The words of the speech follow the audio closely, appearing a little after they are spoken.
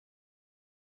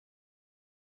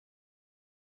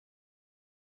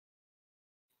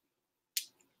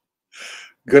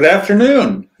Good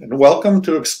afternoon, and welcome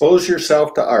to Expose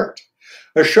Yourself to Art,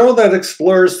 a show that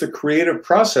explores the creative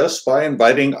process by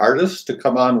inviting artists to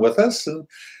come on with us and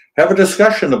have a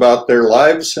discussion about their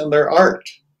lives and their art.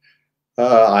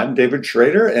 I'm David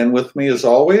Schrader, and with me, as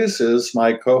always, is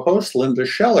my co-host, Linda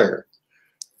Scheller.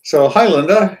 So, hi,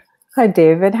 Linda. Hi,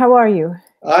 David. How are you?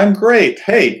 I'm great.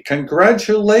 Hey,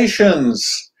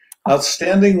 congratulations.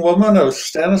 Outstanding Woman of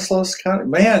Stanislaus County.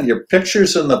 Man, your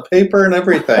picture's in the paper and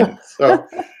everything. So,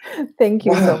 thank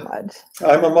you so wow, much.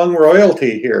 I'm among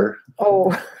royalty here.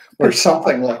 Oh, Or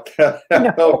something like that.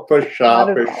 no, Oh, push not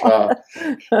off, at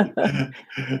push all.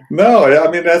 off. No,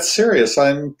 I mean that's serious.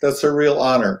 That's a real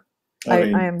honor. I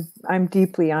mean, I'm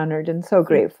deeply honored and so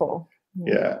grateful.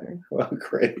 yeah. Well,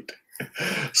 great.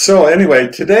 So anyway,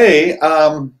 today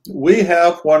we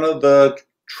have one of the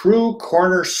true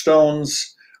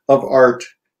cornerstones of art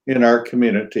in our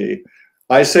community.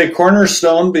 I say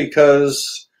cornerstone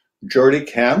because Jordi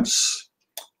Camps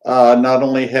not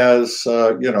only has,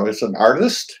 is an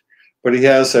artist, but he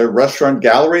has a restaurant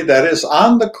gallery that is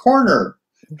on the corner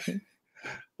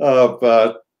of,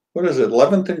 what is it,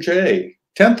 11th and J,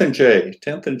 10th and J,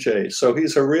 10th and J. So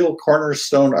he's a real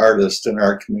cornerstone artist in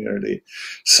our community.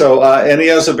 So, and he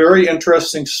has a very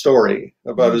interesting story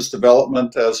about his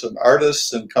development as an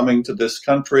artist and coming to this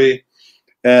country,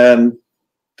 and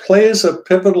plays a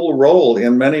pivotal role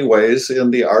in many ways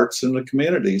in the arts in the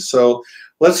community. So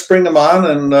let's bring him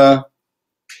on and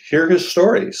hear his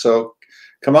story. So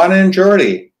come on in,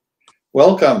 Jordi.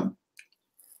 Welcome.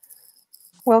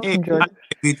 Welcome,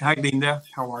 Jordi. Hi, Linda.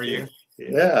 How are you?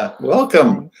 Yeah,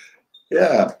 welcome.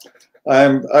 Yeah,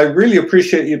 I really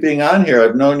appreciate you being on here.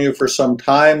 I've known you for some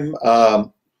time.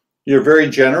 You're very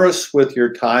generous with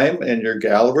your time and your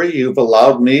gallery. You've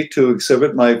allowed me to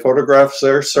exhibit my photographs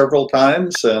there several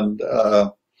times, and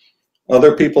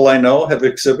other people I know have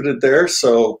exhibited there.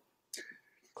 So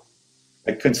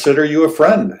I consider you a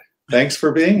friend. Thanks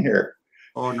for being here.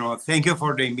 Oh, no, thank you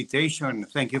for the invitation.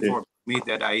 Thank you for me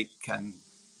that I can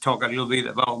talk a little bit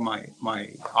about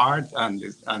my art and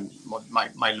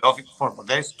my love for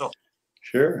Modesto.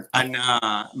 Sure. And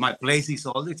my place is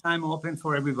all the time open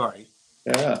for everybody.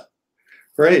 Yeah,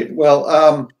 great.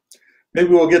 Well, maybe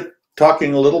we'll get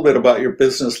talking a little bit about your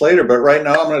business later, but right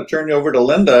now I'm going to turn you over to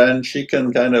Linda and she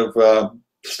can kind of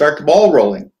start the ball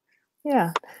rolling.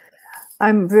 Yeah.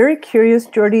 I'm very curious,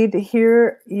 Jordi, to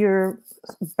hear your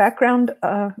background,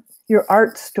 your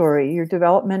art story, your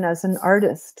development as an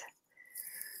artist.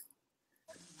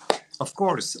 Of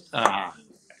course.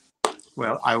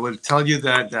 Well, I will tell you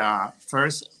that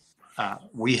first,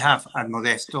 we have at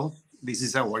Modesto, this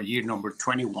is our year number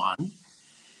 21,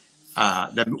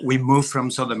 that we moved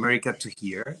from South America to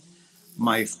here.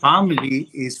 My family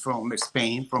is from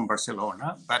Spain, from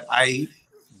Barcelona, but I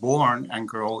born and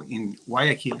grow in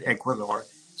Guayaquil, Ecuador,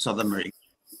 South America.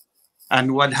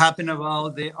 And what happened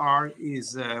about the art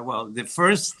is, well, the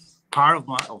first part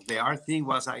of the art thing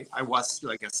was I was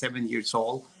like 7 years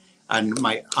old, and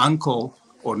my uncle,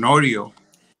 Honorio,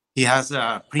 he has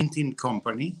a printing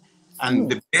company.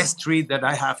 And the best treat that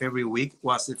I have every week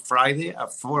was a Friday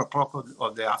at 4 o'clock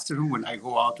of the afternoon when I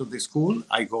go out to the school.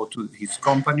 I go to his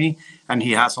company, and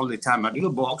he has all the time a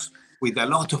little box with a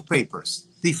lot of papers,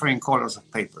 different colors of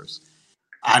papers.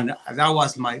 And that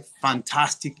was my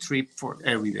fantastic trip for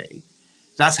every day.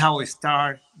 That's how I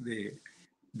start the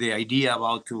idea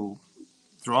about to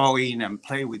drawing and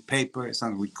play with papers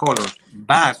and with colors.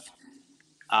 But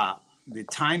the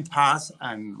time passed,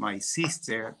 and my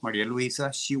sister, Maria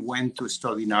Luisa, she went to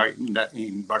study in art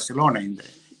in Barcelona, in the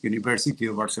University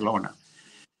of Barcelona.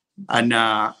 And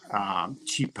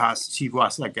she passed, she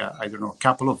was like, I don't know, a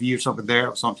couple of years over there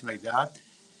or something like that.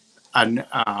 And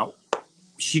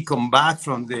she come back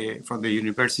from the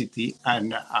university,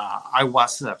 and I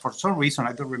was, for some reason,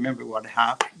 I don't remember what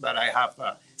happened, but I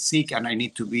have sick and I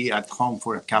need to be at home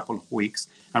for a couple of weeks.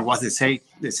 And was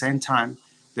the same time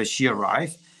that she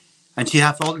arrived. And she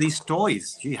has all these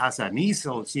toys. She has an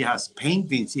easel. She has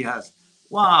paintings. She has,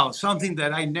 wow, something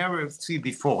that I never see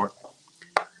before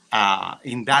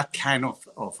in that kind of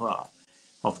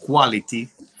quality.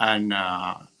 And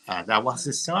that was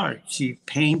the start. She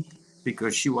paint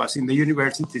because she was in the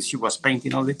university. She was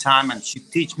painting all the time, and she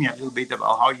teach me a little bit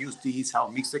about how to use these, how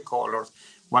to mix the colors,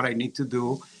 what I need to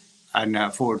do. And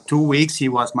for 2 weeks, he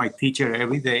was my teacher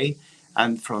every day.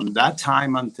 And from that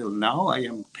time until now, I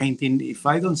am painting, if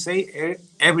I don't say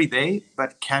every day,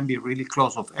 but can be really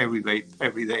close of every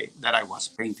day that I was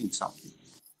painting something.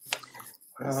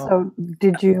 Wow. So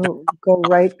did you go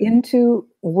right into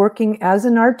working as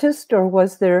an artist, or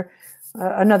was there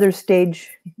another stage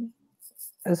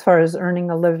as far as earning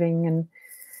a living? And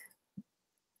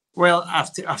Well,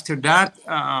 after that,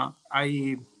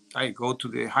 I go to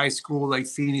the high school. I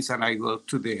finish, and I go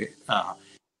to the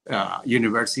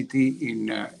university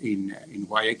in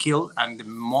Guayaquil. And the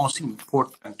most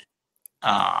important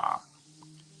uh,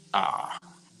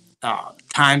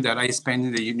 time that I spent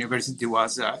in the university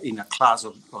was in a class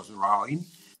of drawing,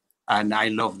 and I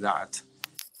love that.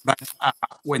 But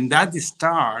when that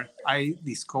started, I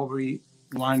discovered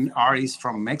one artist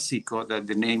from Mexico that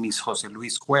the name is Jose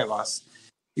Luis Cuevas.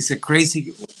 He's a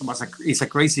crazy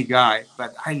guy,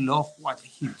 but I love what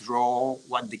he draw,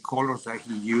 what the colors that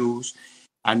he used,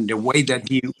 and the way that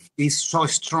he is so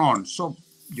strong. So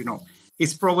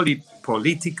it's probably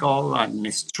political and Hmm.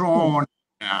 strong,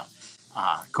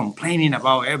 complaining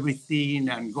about everything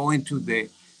and going to the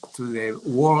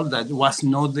world that was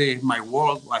not my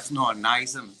world was not a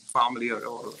nice and family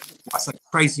or was a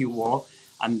crazy world,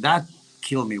 and that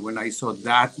killed me when I saw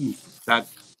that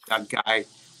that guy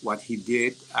what he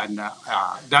did, and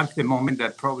that's the moment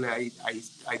that probably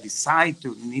I decide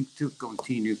to need to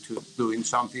continue to doing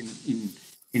something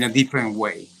in a different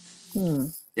way. Hmm.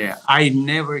 Yeah, I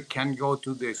never can go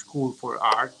to the school for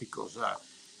art because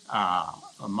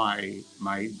my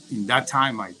in that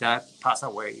time my dad passed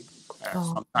away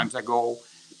Oh. some times ago,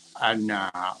 and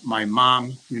my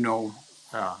mom,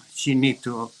 she need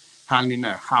to hang in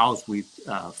a house with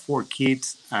 4 kids,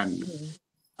 and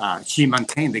Hmm. she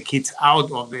maintained the kids out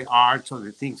of the art or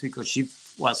the things because she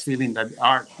was feeling that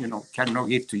art, cannot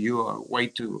give to you a way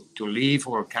to live,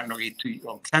 or cannot give to you,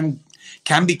 or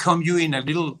can become you in a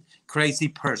little crazy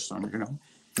person.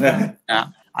 Yeah.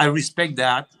 I respect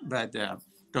that, but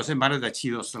doesn't matter that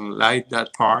she doesn't like that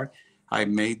part. I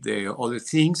made the other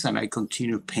things, and I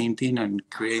continue painting and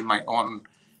create my own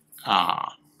uh,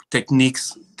 techniques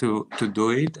to do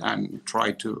it, and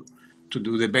try to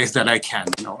do the best that I can,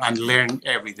 and learn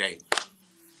every day.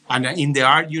 And in the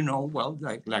art, well,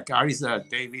 like artists that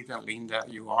David and Linda,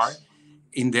 you are,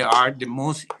 in the art, the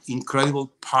most incredible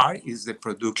part is the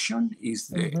production, is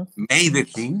the Hmm. made the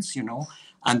things,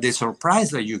 and the surprise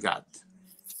that you got.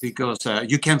 Because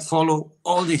you can follow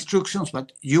all the instructions,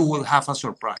 but you will have a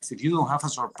surprise. If you don't have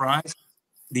a surprise,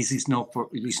 this is not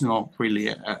really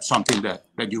something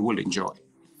that you will enjoy.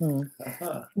 Hmm.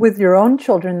 With your own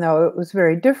children, though, it was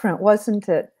very different, wasn't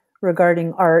it,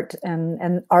 regarding art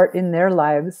and art in their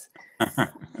lives?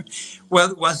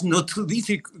 Well, it was not too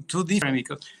different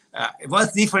because it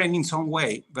was different in some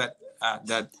way, but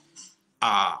that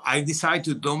I decided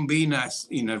to don't be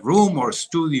in a room or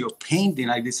studio painting.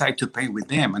 I decided to paint with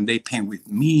them, and they paint with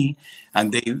me,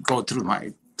 and they go through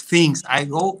my things. I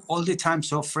go all the time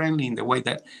so friendly in the way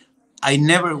that I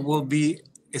never will be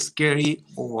scary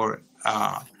or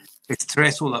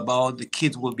stressful about the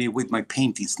kids will be with my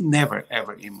paintings. Never,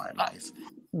 ever in my life.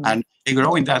 Hmm. And they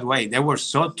grow in that way. They were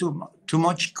so too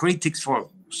much critics for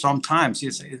sometimes.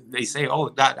 They say, "Oh,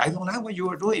 that I don't like what you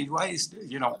are doing. Why is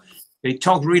They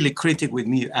talk really critic with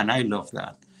me, and I love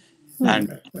that. Hmm. And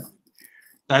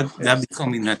that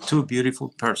becoming two beautiful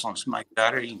persons. My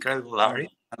daughter, incredible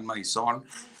artist, and my son,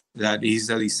 that is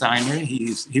a designer.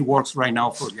 He works right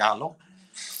now for Gallo.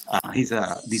 He's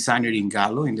a designer in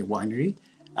Gallo in the winery,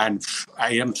 and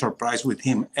I am surprised with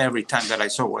him every time that I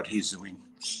saw what he's doing.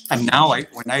 And now,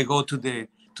 when I go to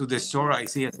the store, I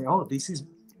say, "Oh, this is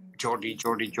Jordi,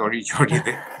 Jordi, Jordi, Jordi."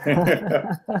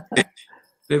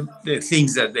 The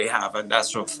things that they have, and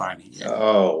that's so funny. Yeah,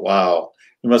 Oh, wow.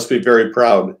 You must be very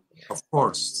proud. of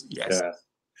course, yes.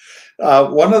 Yeah.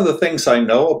 One of the things I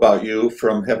know about you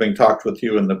from having talked with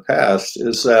you in the past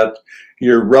is that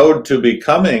your road to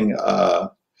becoming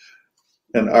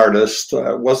an artist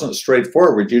wasn't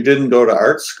straightforward. You didn't go to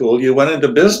art school, you went into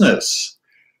business.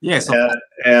 Yes, of And, course.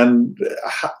 and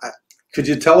could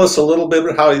you tell us a little bit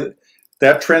how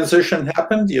that transition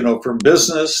happened, from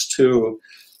business to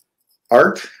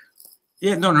art?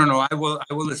 Yeah, no. I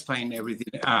will explain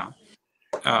everything.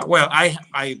 Well,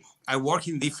 I work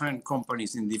in different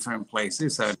companies in different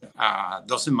places. And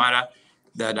doesn't matter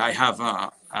that I have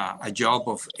a job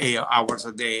of 8 hours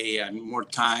a day and more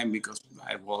time because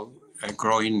I will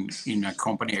grow in a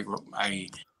company.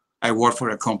 I work for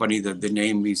a company that the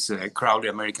name is Crowley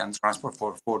American Transport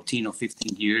for 14 or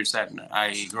 15 years, and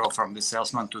I grow from the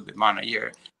salesman to the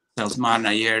manager, sales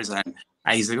managers, and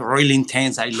it's really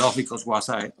intense. I love it because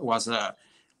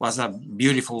was a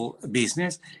beautiful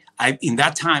business. In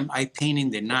that time I paint in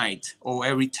the night or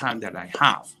every time that I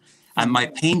have, and my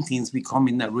paintings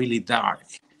becoming really dark.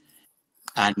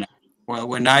 And well,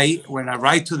 when I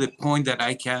write to the point that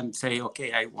I can say,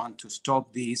 okay, I want to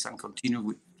stop this and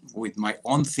continue with my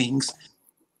own things,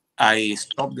 I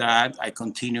stop that. I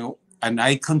continue, and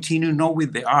I continue not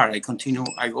with the art. I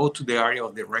go to the area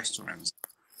of the restaurants,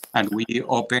 and we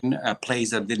opened a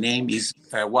place that the name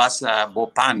was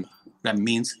Bopan, that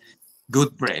means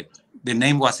good bread. The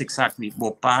name was exactly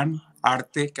Bopan,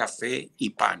 Arte, Café y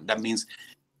Pan. That means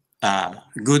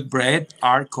good bread,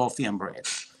 art, coffee, and bread.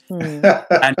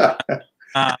 And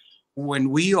uh, when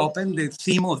we opened, the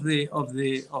theme of the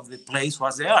place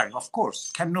was the art. Of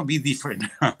course, cannot be different,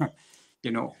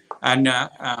 you know. And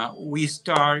we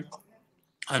start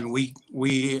and we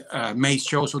made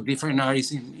shows of different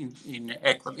artists in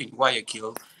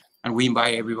Guayaquil, and we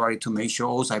invite everybody to make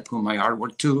shows. I put my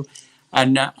artwork too,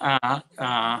 and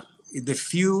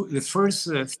the first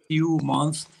few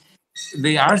months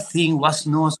the art thing was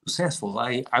not successful.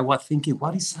 I was thinking,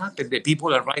 what is happening? The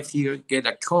people arrive here, get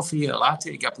a coffee, a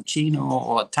latte, a cappuccino,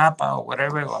 or a tapa, or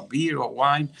whatever, or beer or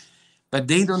wine, but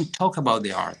they don't talk about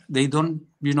the art. They don't,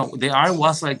 the art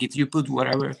was like if you put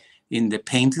whatever in the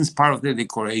paintings, part of the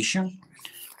decoration.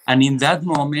 And in that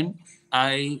moment,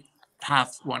 I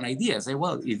have one idea. I say,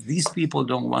 well, if these people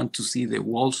don't want to see the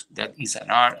walls, that is an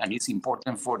art and it's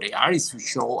important for the artist to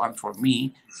show and for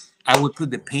me, I would put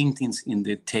the paintings in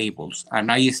the tables.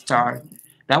 And I start,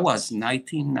 that was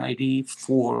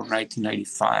 1994,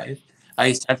 1995.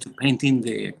 I started painting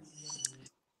the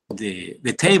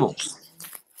tables.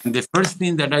 And the first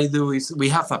thing that I do is we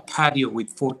have a patio with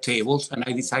 4 tables, and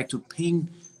I decide to paint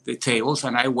the tables.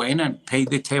 And I went and painted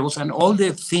the tables, and all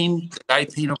the theme that I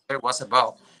painted there was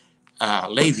about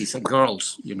ladies and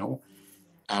girls.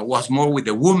 Was more with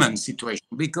the woman situation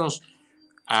because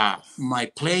my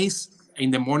place in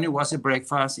the morning was a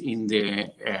breakfast. In the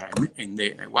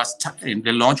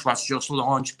lunch was just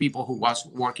lunch. People who was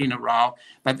working around,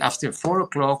 but after 4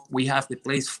 o'clock, we have the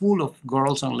place full of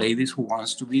girls and ladies who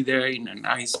wants to be there in a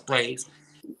nice place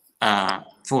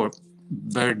for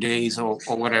birthdays or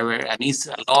whatever. And it's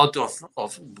a lot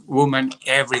of women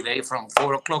every day from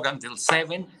 4 o'clock until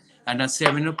 7. And at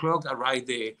 7 o'clock arrive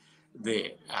the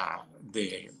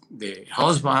the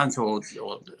husbands or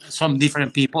some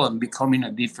different people and becoming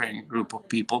a different group of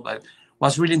people. But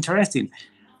was really interesting.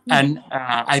 And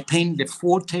I paint the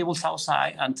 4 tables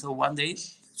outside until one day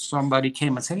somebody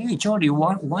came and said, "Hey, Jordi,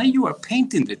 why you are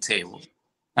painting the table?"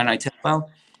 And I said, "Well,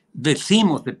 the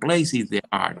theme of the place is the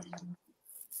art.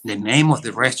 The name of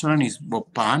the restaurant is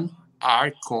Bopan,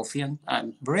 art, coffee,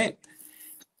 and bread.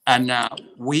 And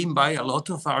we invite a lot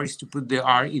of artists to put the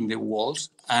art in the walls,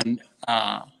 and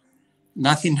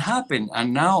nothing happened.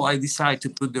 And now I decide to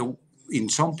put in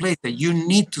some place that you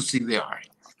need to see the art.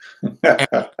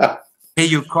 Hey,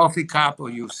 your coffee cup or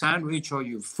your sandwich or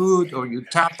your food or your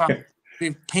tapa,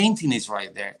 the painting is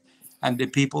right there. And the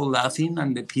people laughing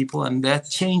and that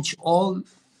changed all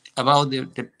about the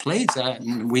place.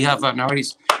 We have an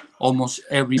artist almost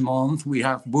every month. We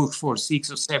have books for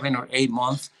 6 or 7 or 8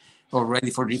 months already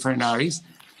for different artists.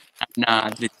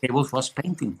 And the tables was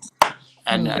paintings.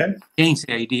 And change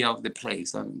the idea of the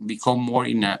place and become more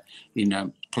in a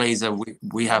place that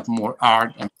we have more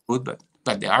art and food,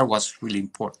 but the art was really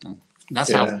important.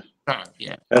 That's how we start.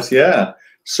 Yeah. Yeah.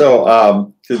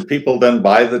 So did people then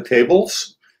buy the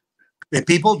tables? The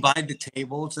people buy the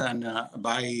tables and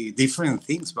buy different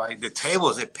things. Buy the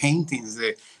tables, the paintings.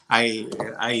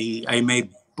 I made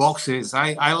boxes.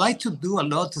 I like to do a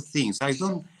lot of things.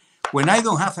 When I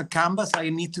don't have a canvas, I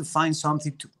need to find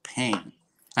something to paint.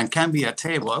 And can be a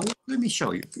table. Let me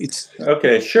show you.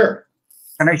 Okay, sure.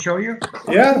 Can I show you?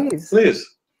 Yeah,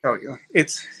 please. Show you.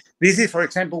 This is, for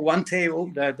example, one table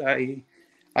that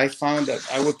I found that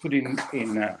I would put in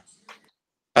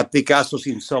at Picasso's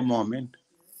in some moment.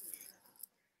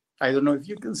 I don't know if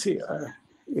you can see.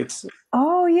 It's.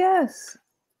 Oh yes,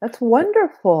 that's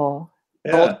wonderful.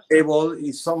 Yeah. Table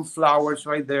is some flowers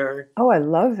right there. Oh, I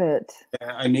love it.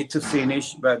 I need to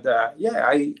finish, but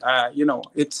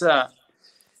it's.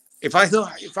 If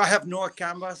I have no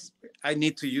canvas, I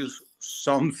need to use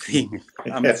something.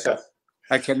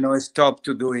 I cannot stop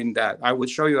to doing that. I will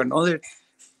show you another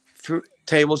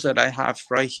tables that I have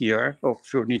right here of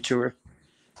furniture.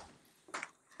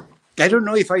 I don't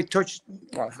know if I touch.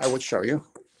 Well, I will show you.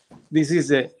 This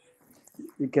is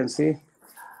you can see.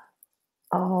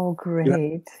 Oh,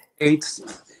 great.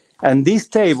 And this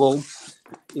table,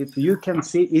 if you can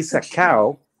see, is a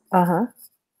cow.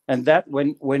 And that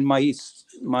when my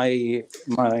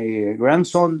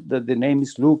grandson, the name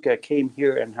is Luca, came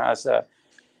here and has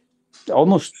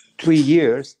almost 3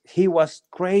 years, he was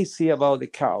crazy about the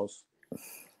cows.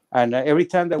 And every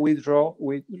time that we draw,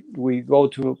 we go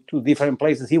to different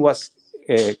places. He was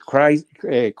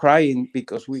crying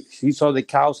because he saw the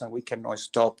cows and we cannot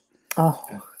stop. Oh.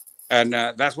 And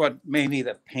that's what made me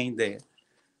paint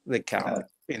the cow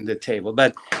in the table.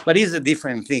 But it's the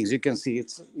different things. You can see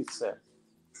it's.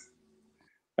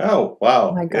 Oh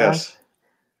wow! My gosh. Yes.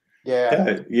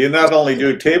 Yeah, you not only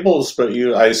do tables, but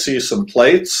I see some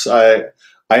plates. I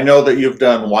know that you've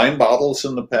done wine bottles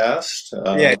in the past.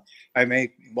 Yeah, I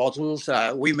make bottles.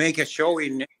 We make a show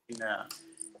in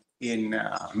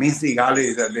Minty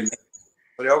Gallery that the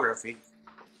choreography.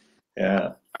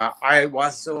 Yeah. I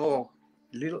was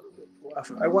little.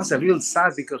 I was a little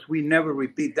sad because we never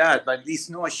repeat that. But it's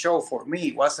not a show for me.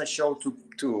 It was a show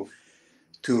to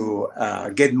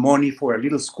get money for a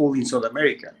little school in South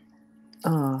America.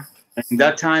 And in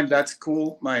that time, that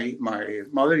school, my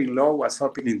mother-in-law was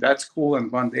helping in that school,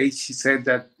 and one day she said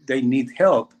that they need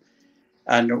help.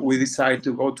 And we decided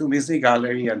to go to Miss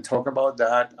Gallery and talk about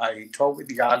that. I talked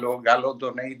with Gallo. Gallo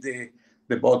donated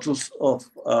the bottles of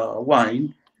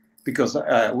wine because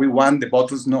we want the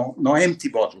bottles, no empty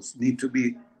bottles, need to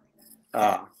be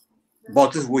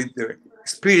bottles with the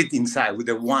spirit inside, with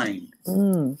the wine.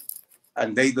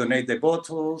 And they donate the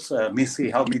bottles. Missy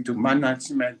helped me to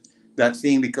manage that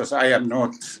thing because I am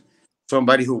not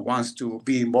somebody who wants to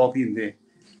be involved in the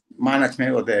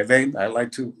management of the event. I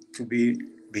like to be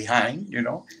behind, you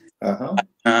know.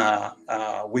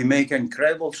 We make an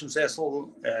incredible,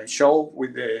 successful show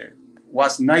with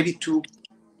was 92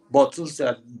 bottles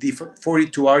that different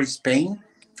 42 artists paint,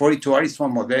 42 artists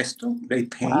from Modesto. They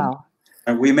paint,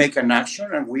 and we make an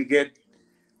action, and we get,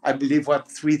 I believe,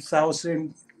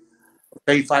 3,000,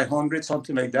 3,500,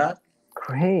 something like that.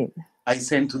 Great. I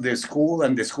sent to the school,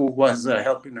 and the school was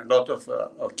helping a lot of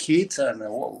kids, and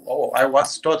I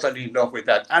was totally in love with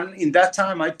that. And in that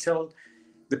time, I tell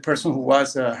the person who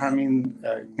was handling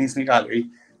Miss Gallery,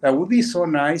 that would be so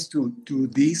nice to do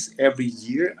this every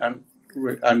year and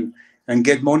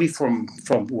get money from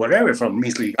whatever, from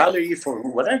Miss Gallery,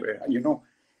 from whatever. You know,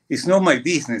 it's not my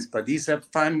business, but it's a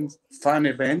fun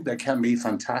event that can be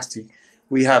fantastic.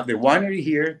 We have the winery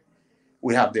here,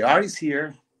 we have the artists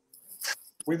here.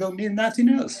 We don't need nothing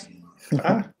else.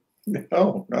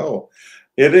 No.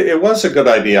 It was a good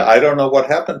idea. I don't know what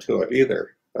happened to it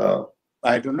either.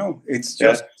 I don't know. It's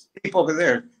just people over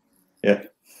there. Yeah.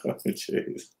 Oh,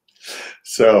 jeez.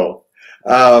 So,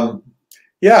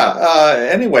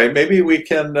 anyway, maybe we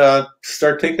can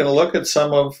start taking a look at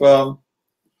some of your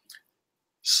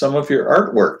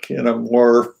artwork in a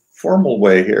more formal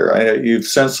way here. You've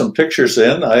sent some pictures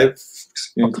in. I've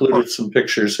included some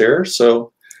pictures here.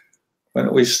 So why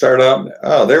don't we start out?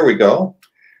 Oh, there we go.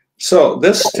 So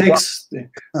this takes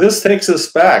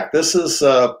us back. This is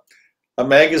a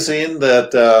magazine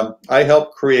that I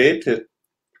helped create.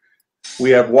 We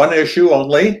have one issue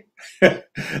only.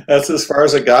 That's as far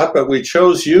as it got, but we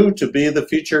chose you to be the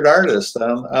featured artist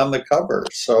on the cover.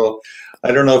 So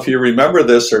I don't know if you remember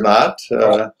this or not.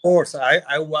 Of course,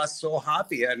 I was so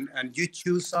happy, and you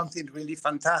choose something really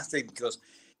fantastic because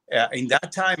in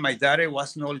that time my daughter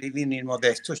was not living in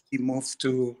Modesto. She moved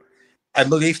to, I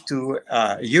believe, to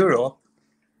Europe.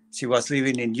 She was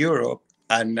living in Europe,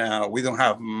 and we don't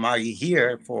have Maggie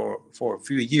here for a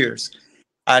few years.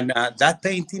 And that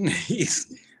painting is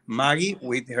Maggie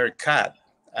with her cat,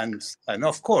 and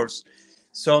of course,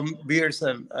 some beers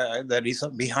that is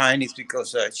behind is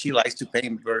because she likes to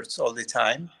paint birds all the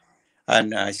time,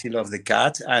 and she loves the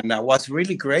cat. And what's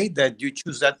really great that you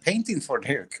choose that painting for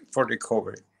the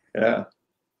cover. Yeah,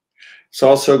 it's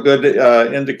also a good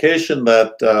indication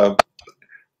that.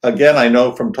 Again, I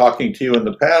know from talking to you in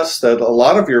the past that a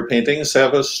lot of your paintings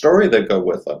have a story that go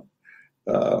with them,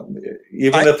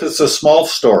 even if it's a small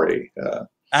story.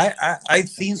 I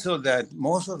think so that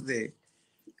most of the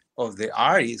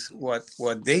artists,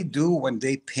 what they do when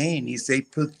they paint is they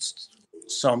put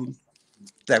some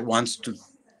that wants to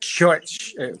share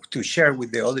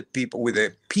with the other people, with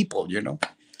the people, you know.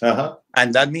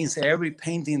 And that means every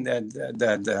painting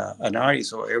that an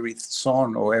artist, or every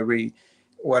song, or every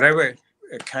whatever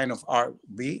kind of art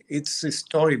be, it's a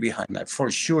story behind that, for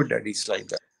sure. That it's like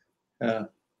that.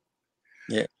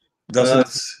 Yeah.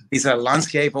 It's a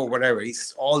landscape or whatever.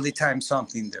 It's all the time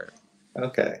something there.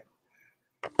 Okay.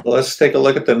 Well, let's take a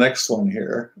look at the next one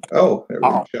here. Oh, there we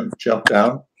jump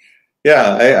down.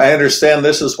 Yeah, I understand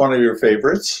this is one of your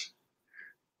favorites.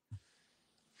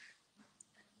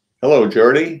 Hello,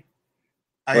 Jordi.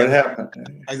 What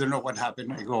happened? I don't know what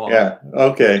happened. I go on. Yeah.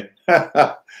 Okay.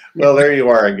 Well, there you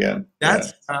are again.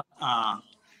 That's a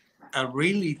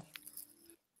really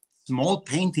small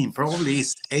painting. Probably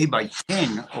is 8 by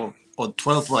 10 or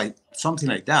 12 by something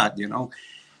like that, you know.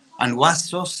 And what's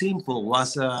so simple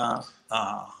was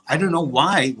I don't know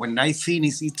why when I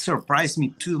finished it surprised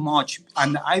me too much,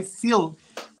 and I feel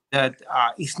that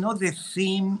it's not the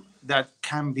theme that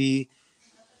can be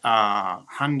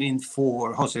handling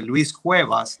for Jose Luis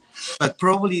Cuevas, but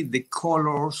probably the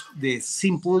colors, the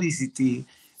simplicity,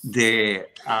 the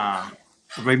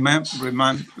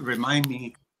remind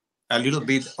me a little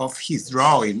bit of his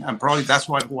drawing, and probably that's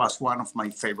what was one of my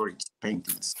favorite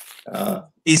paintings.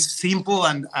 It's simple,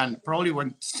 and probably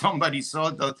when somebody saw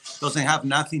that doesn't have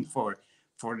nothing for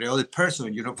the other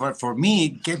person, you know. But for me,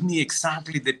 it gave me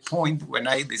exactly the point when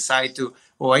I decide to,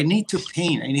 oh, I need to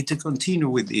paint, I need to continue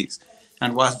with this,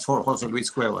 and was for Jose Luis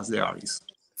Cuevas, the artist.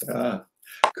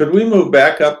 Could we move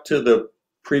back up to the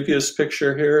previous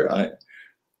picture here?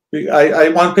 I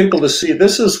want people to see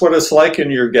this is what it's like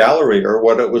in your gallery, or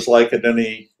what it was like at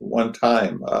any one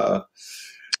time. Wow.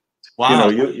 You know,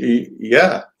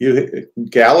 you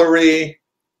gallery,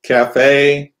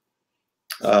 cafe,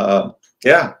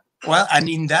 yeah. Well, and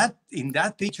in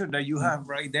that picture that you have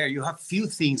right there, you have few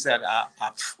things that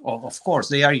of course,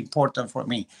 they are important for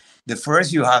me. The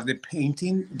first, you have the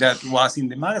painting that was in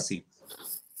the magazine.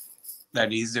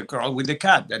 That is the girl with the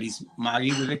cat. That is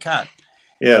Maggie with the cat.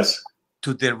 Yes.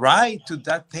 To the right to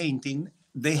that painting,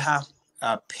 they have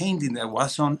a painting that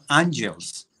was on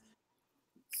angels.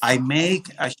 I make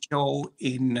a show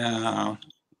in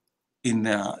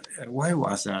where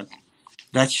was that?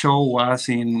 That show was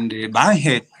in the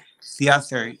Banhead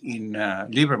Theater in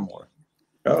Livermore.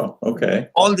 Oh, okay.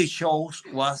 All that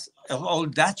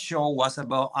show was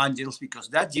about angels, because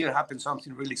that year happened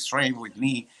something really strange with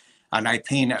me, and I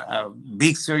paint a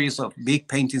big series of big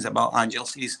paintings about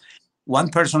angels. Is one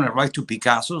person arrived to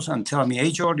Picasso's and tell me,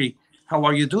 "Hey, Jordi, how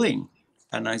are you doing?"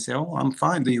 And I say, "Oh, I'm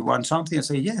fine. Do you want something?" I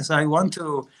say, "Yes, I want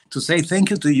to say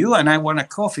thank you to you, and I want a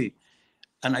coffee."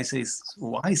 And I say,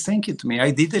 "Why thank you to me?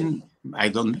 I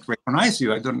don't recognize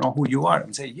you. I don't know who you are."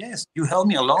 And say, "Yes, you helped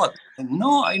me a lot." And,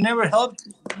 "No, I never helped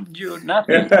you,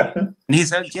 nothing." And he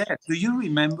said, "Yes, do you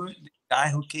remember the guy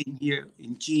who came here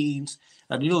in jeans,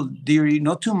 a little deary,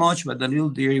 not too much, but a little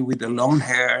deary with the long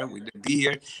hair, with the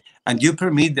beard, and you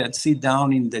permit that sit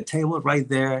down in the table right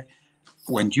there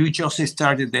when you just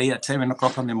started the day at 7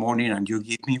 o'clock in the morning, and you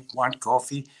give me one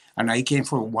coffee, and I came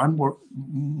for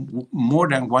more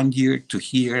than 1 year to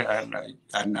here,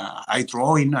 and I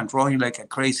drawing like a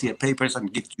crazy at papers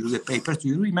and give you the papers. Do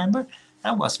you remember?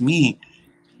 That was me."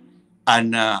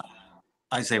 And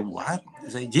I say, "What?" I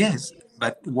say, "Yes,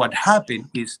 but what happened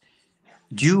is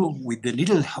you, with the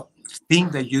little thing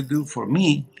that you do for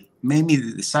me, made me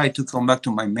decide to come back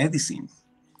to my medicine.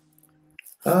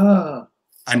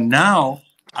 And now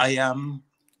I am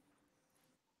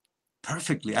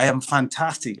perfectly. I am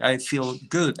fantastic. I feel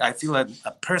good. I feel a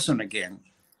person again."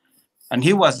 And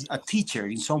he was a teacher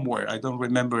in somewhere. I don't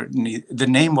remember. The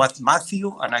name was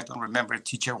Matthew, and I don't remember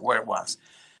teacher where it was.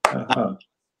 I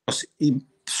was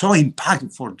so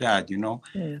impacted for that, you know.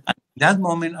 And at that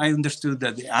moment, I understood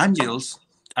that the angels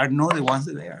are not the ones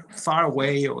that are far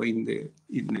away or in the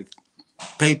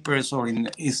papers, or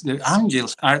is the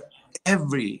angels are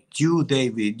you,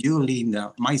 David, you,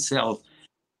 Linda, myself.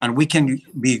 And we can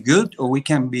be good or we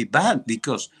can be bad,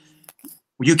 because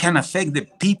you can affect the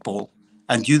people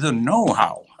and you don't know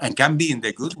how, and can be in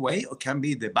the good way or can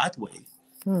be the bad way.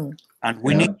 And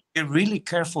we need to be really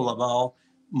careful about,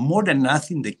 more than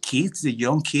nothing, the kids, the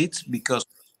young kids, because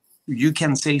you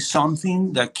can say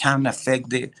something that can affect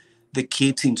the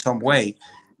kids in some way,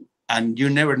 and you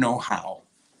never know how.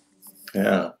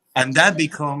 Yeah. And that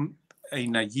become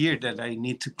in a year that I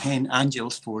need to paint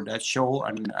angels for that show,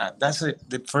 and that's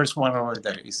the first one over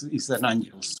there is an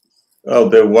angels. Oh,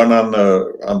 the one on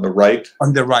the right.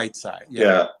 On the right side,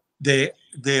 Yeah. The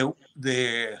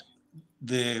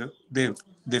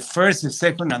the first, the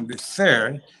second, and the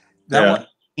third. That was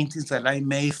paintings that I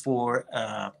made for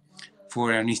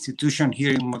an institution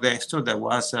here in Modesto that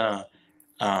was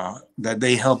that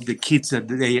they help the kids that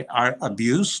they are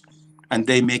abused, and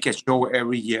they make a show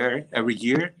every year,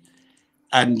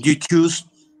 and you choose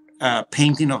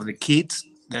painting of the kids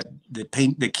that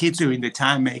the kids during the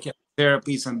time make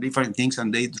therapies and different things,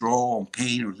 and they draw or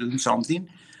paint or do something.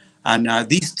 And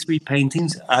these 3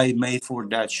 paintings I made for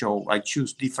that show. I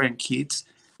choose different kids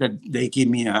that they give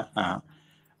me a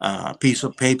piece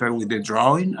of paper with the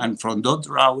drawing, and from that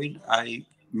drawing I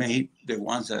made the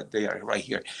ones that they are right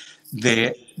here.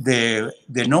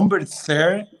 The number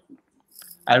 3,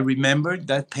 I remember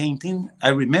that painting. I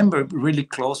remember really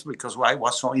close because I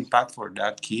was so impacted for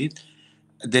that kid.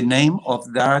 The name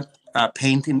of that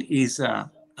painting is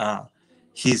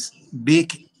his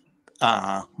big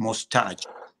mustache.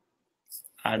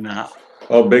 And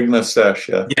big mustache.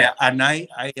 yeah, and I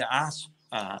asked,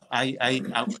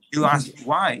 you asked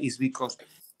why? Is because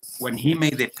when he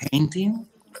made the painting,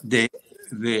 the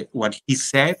what he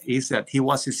said is that he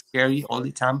was scary all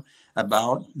the time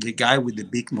about the guy with the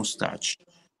big mustache.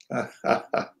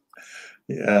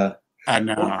 Yeah.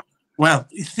 And well,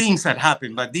 things that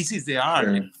happen, but this is the art.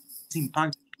 Sure. It's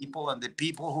impact people, and the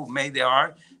people who made the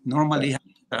art normally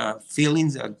have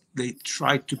feelings that they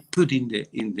try to put in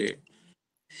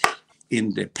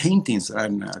the paintings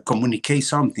and communicate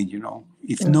something.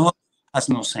 If not, it has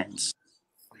no sense.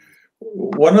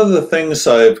 One of the things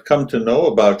I've come to know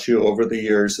about you over the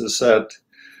years is that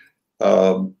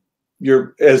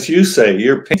as you say,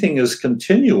 your painting is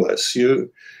continuous.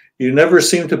 You never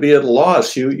seem to be at a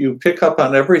loss. You pick up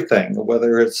on everything,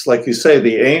 whether it's, like you say,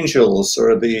 the angels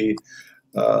or the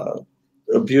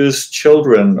abused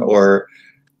children, or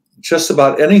just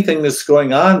about anything that's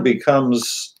going on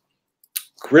becomes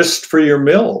grist for your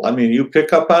mill. I mean, you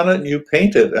pick up on it and you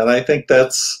paint it, and I think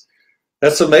that's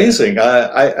amazing.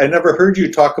 I never heard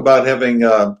you talk about having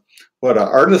an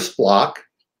artist block,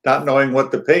 not knowing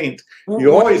what to paint.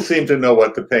 You always seem to know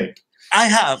what to paint. I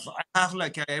have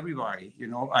like everybody,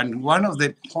 and one of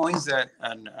the points that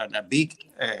and a big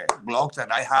block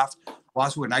that I have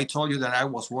was when I told you that I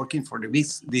was working for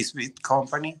this big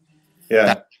company.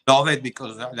 Yeah, I love it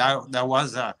because that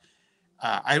was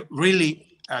I really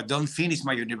don't finish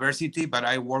my university, but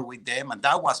I work with them, and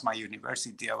that was my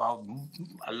university about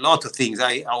a lot of things.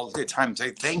 I all the time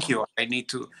say thank you. I need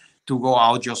to go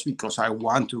out just because I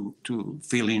want to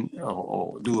feel in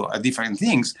or do different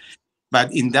things.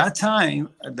 But in that time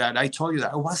that I told you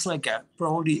that I was like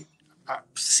probably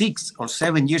 6 or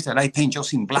 7 years that I paint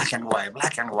just in black and white,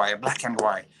 black and white, black and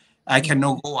white. I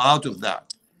cannot go out of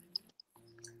that.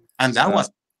 And that was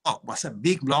a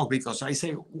big block because I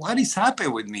say, what is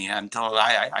happening with me? Until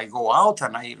I go out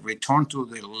and I return to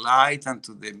the light and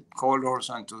to the colors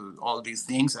and to all these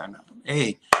things. And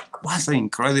hey, was an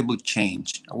incredible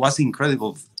change. It was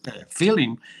incredible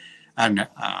feeling. And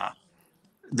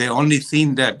the only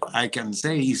thing that I can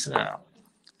say is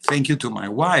thank you to my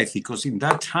wife, because in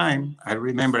that time, I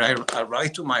remember I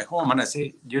write to my home and I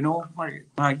say,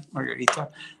 Margarita,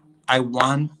 I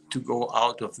want to go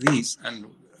out of this. And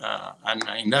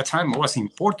in that time, it was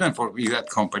important for me, that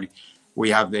company. We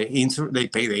have the insurance, they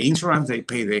pay the insurance, they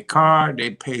pay the car,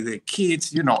 they pay the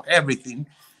kids, everything.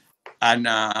 And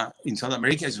in South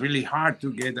America, it's really hard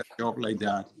to get a job like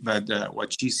that. But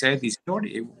what she said is,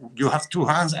 Jordi, you have 2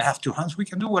 hands, I have 2 hands, we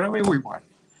can do whatever we want.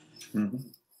 Mm-hmm.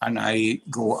 And I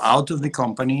go out of the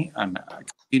company and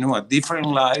a different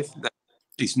life that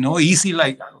is not easy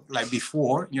like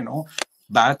before,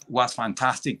 but was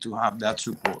fantastic to have that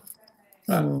support.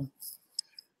 So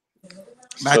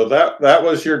that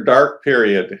was your dark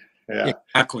period. Yeah,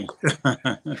 exactly.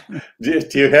 Do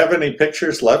you have any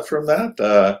pictures left from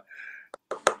that?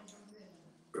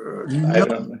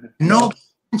 No.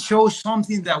 Show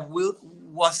something that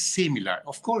was similar.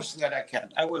 Of course that I can.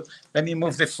 I will. Let me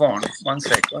move the phone. 1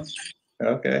 second.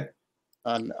 Okay.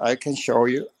 And I can show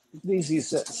you. This is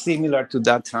similar to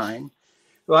that time.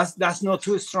 That's not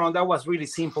too strong. That was really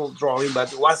simple drawing,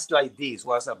 but it was like this.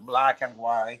 Was a black and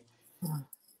white.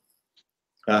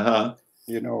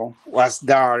 Was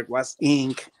dark. Was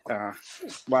ink.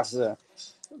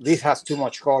 This has too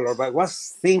much color, but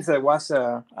was things that was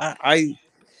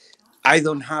I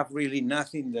don't have really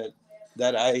nothing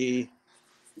that I.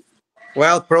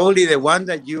 Well, probably the one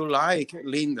that you like,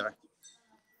 Linda.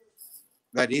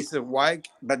 That is a white,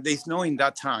 but there's no in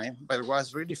that time, but it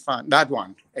was really fun. That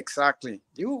one, exactly.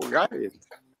 You got it.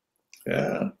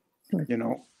 Yeah.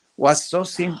 Was so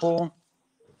simple,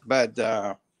 but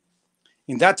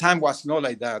in that time was not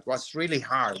like that. Was really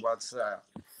hard. Was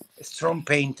strong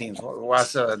paintings.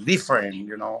 Was different,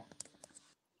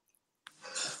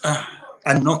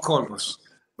 and no colors.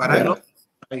 But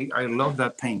I love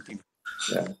that painting.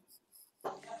 Yeah.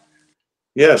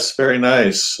 Yes, very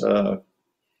nice.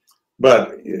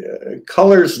 But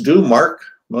colors do mark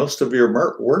most of your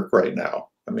work right now.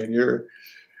 I mean,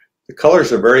 the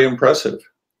colors are very impressive.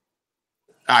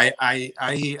 I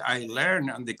learn,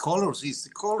 and the colors is the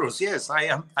colors. Yes,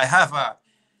 I have a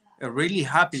really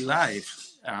happy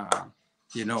life.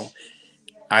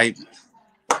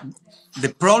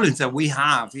 The problems that we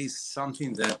have is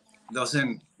something that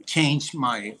doesn't change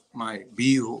my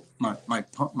view, my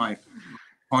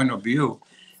point of view.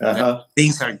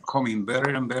 Things are coming better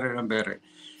and better and better.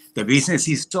 The business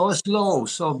is so slow,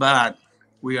 so bad.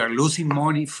 We are losing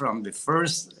money from the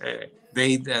first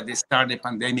day that they started the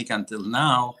pandemic until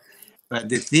now. But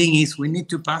the thing is, we need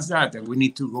to pass that, and we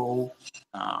need to go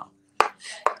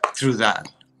through that.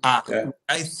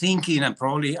 I think, and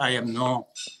probably I am no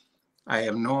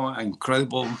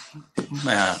incredible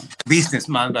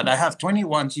businessman, but I have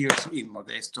 21 years in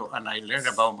Modesto, and I learned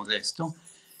about Modesto.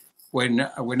 When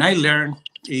I learned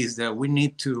is that we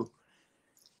need to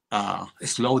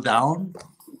slow down,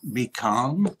 be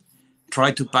calm,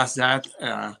 try to pass that,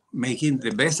 making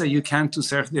the best that you can to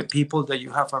serve the people that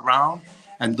you have around,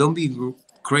 and don't be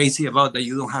crazy about that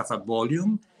you don't have a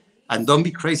volume, and don't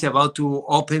be crazy about to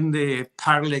open the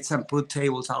parlets and put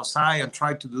tables outside and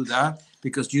try to do that,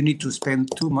 because you need to spend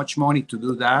too much money to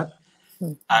do that.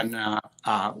 And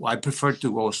I prefer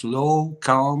to go slow,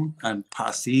 calm, and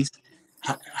pass this.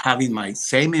 Having my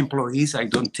same employees, I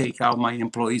don't take out my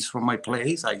employees from my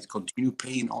place. I continue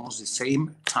paying almost the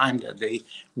same time that they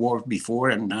worked before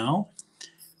and now.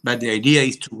 But the idea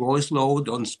is to go slow,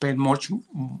 don't spend much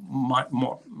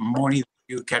more money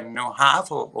you can not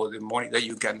have, or the money that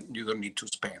you don't need to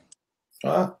spend.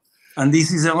 And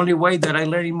this is the only way that I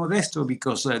learned in Modesto,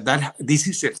 because this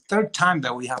is the third time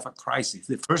that we have a crisis.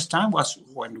 The first time was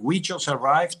when we just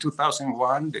arrived,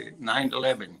 2001, the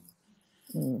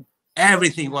 9/11.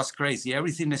 Everything was crazy.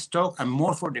 Everything stopped, and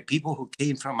more for the people who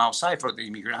came from outside, for the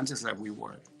immigrants that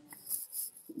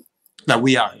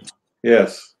we are.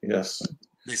 Yes, yes.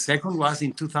 The second was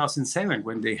in 2007,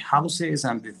 when the houses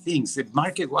and the things, the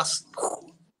market was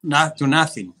not to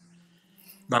nothing,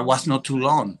 but was not too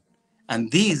long.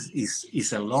 And this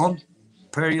is a long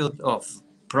period of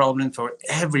problem for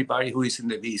everybody who is in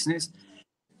the business.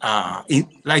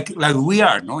 Like we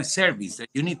are, no, service.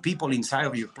 You need people inside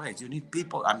of your place. You need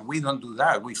people, and we don't do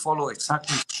that. We follow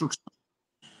exactly instructions.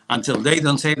 Until they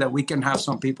don't say that we can have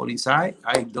some people inside,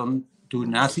 I don't do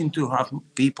nothing to have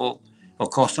people or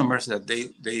customers that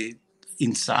they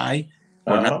inside.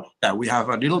 Or that we have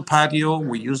a little patio.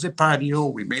 We use the patio.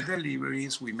 We make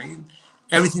deliveries. We make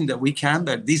everything that we can.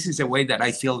 But this is the way that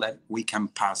I feel that we can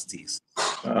pass this.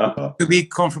 To be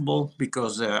comfortable,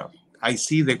 because I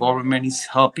see the government is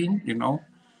helping,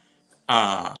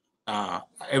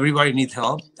 everybody needs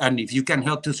help. And if you can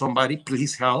help to somebody,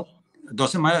 please help. It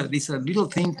doesn't matter. It's a little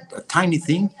thing, a tiny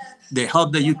thing. The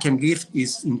help that you can give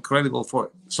is incredible for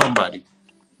somebody.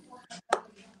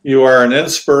 You are an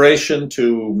inspiration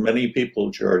to many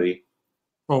people, Jordi.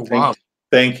 Oh, wow.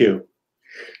 Thank you.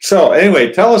 So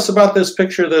anyway, tell us about this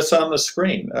picture that's on the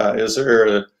screen.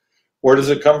 Where does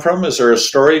it come from? Is there a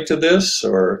story to this,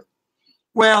 or?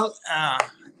 Well,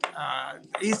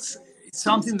 it's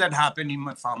something that happened in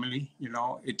my family.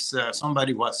 It's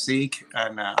somebody was sick,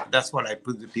 and that's what I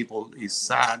put. The people is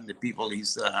sad. The people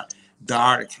is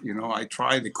dark. I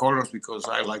try the colors because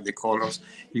I like the colors.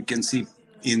 You can see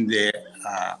in the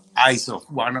eyes of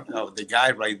one of the guy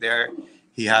right there,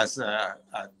 he has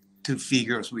two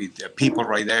figures with people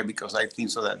right there, because I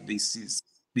think so that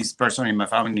this person in my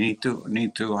family need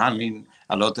to handle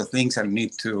a lot of things, and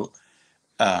need to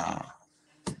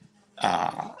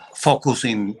focus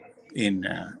in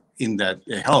that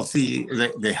the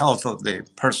health of the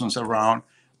persons around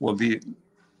will be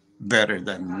better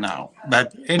than now.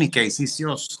 But any case, it's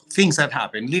just things that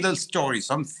happen, little stories.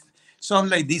 Some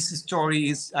like this story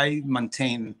is I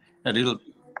maintain a little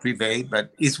private,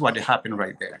 but it's what happened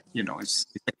right there. It's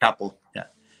a couple, yeah,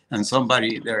 and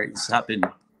somebody there is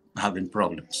having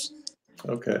problems.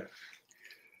 Okay.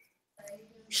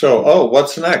 So,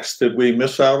 what's next? Did we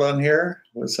miss out on here?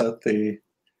 Was that the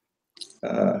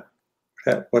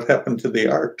what happened to the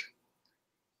art?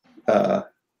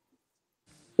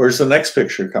 Where's the next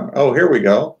picture coming? Oh, here we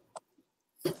go.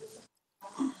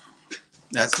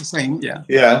 That's the same, yeah.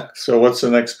 Yeah. So, what's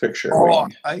the next picture?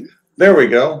 There we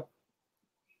go.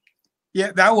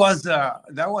 Yeah, that was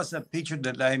a picture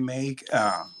that I make.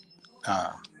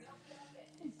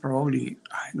 Probably,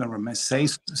 I don't remember, say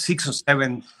 6 or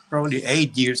 7, probably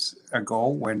 8 years ago,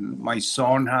 when my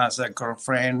son has a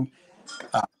girlfriend,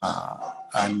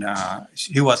 and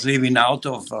he was living out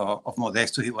of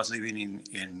Modesto. He was living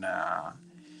in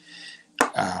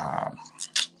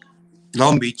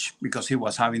Long Beach, because he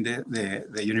was having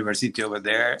the university over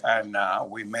there, and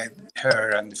we met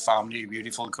her and the family,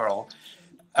 beautiful girl.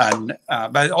 And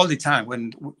but all the time,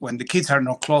 when the kids are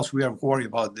not close, we are worried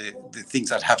about the things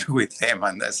that happen with them,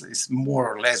 and it's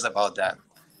more or less about that.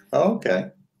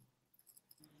 Okay.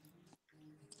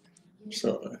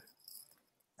 So,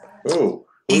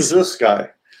 who's this guy?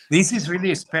 This is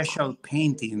really a special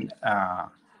painting.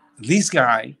 This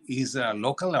guy is a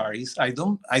local artist. I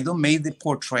don't make the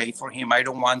portrait for him. I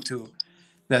don't want to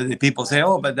that the people say,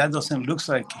 oh, but that doesn't look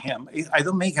like him. I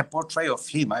don't make a portrait of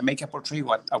him. I make a portrait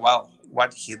about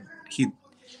what he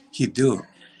do.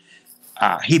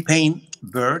 He paint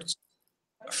birds,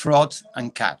 frogs,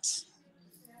 and cats.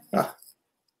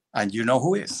 And you know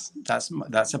who is?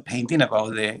 That's a painting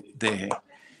about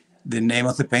the name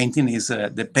of the painting is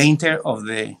the painter of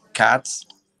the cats,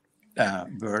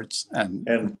 birds,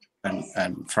 and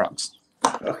frogs.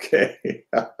 Okay.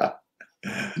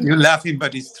 You're laughing,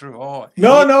 but it's true. Oh,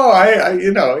 no, I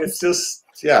it's just,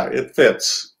 yeah, it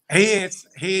fits.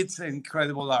 He's an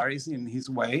incredible artist in his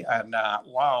way, and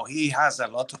wow, he has a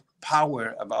lot of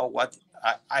power about what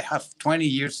I have 20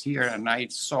 years here, and I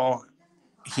saw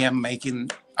him making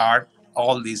art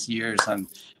all these years and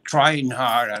trying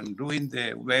hard and doing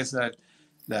the best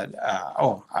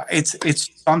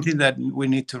it's something that we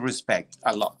need to respect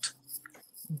a lot.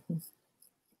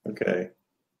 Okay.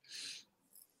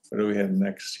 What do we have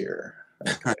next here?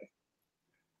 Okay.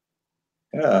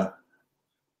 Yeah.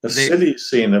 A city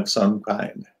scene of some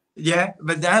kind. Yeah,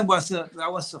 but that was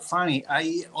so funny.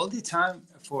 I all the time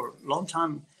for a long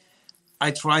time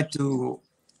I tried to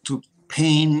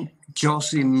paint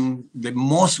just in the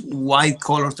most white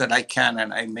colors that I can,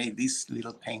 and I made this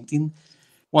little painting.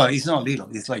 Well, it's not little;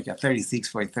 it's like a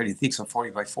 36 by 36 or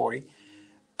 40 by 40.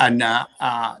 And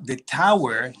the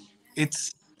tower,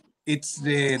 it's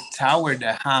the tower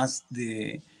that has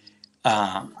the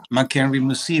McHenry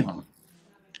Museum.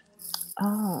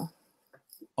 Ah.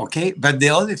 Okay, but the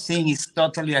other thing is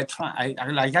totally.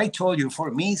 Like I told you,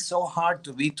 for me, it's so hard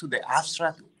to be to the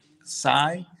abstract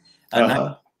side,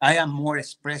 and I am more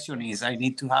expressionist. I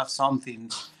need to have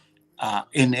something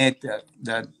in it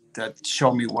that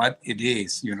show me what it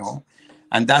is,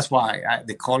 and that's why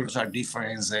the colors are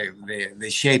different, the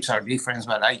shapes are different.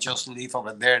 But I just leave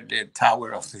over there the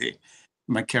tower of the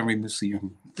McHenry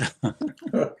Museum.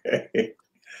 Okay.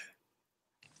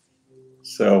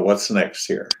 So what's next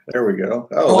here? There we go.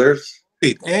 Oh, there's.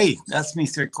 Hey, that's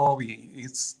Mr. Kobe.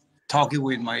 It's talking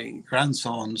with my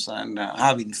grandsons and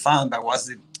having fun. That was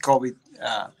the COVID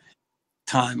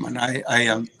time, and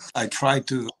I try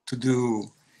to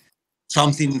do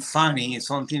something funny,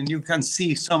 something you can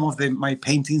see. Some of my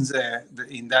paintings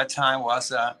in that time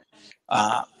was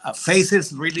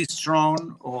faces really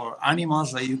strong, or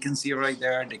animals that you can see right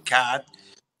there, the cat,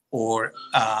 or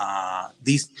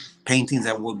these paintings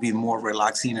that will be more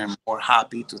relaxing and more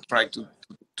happy to try to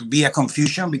be a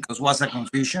confusion, because what's a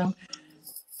confusion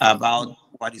about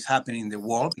what is happening in the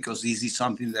world, because this is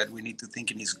something that we need to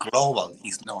think is global.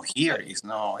 It's not here, it's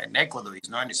not in Ecuador, it's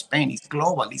not in Spain, it's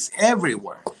global, it's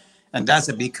everywhere. And that's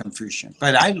a big confusion.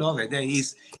 But I love it.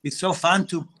 It's so fun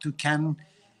to can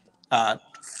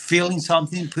fill in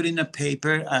something, put in a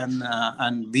paper, and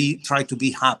try to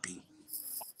be happy.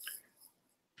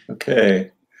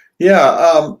 Okay.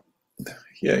 Yeah.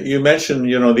 Yeah. You mentioned,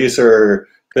 these are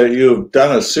that you've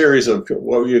done a series of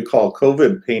what you call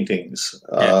COVID paintings.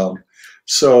 Yeah.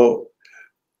 So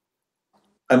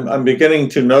I'm beginning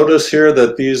to notice here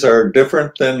that these are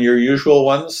different than your usual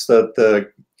ones.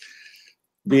 That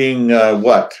being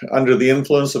what, under the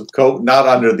influence of COVID, not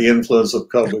under the influence of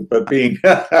COVID, but being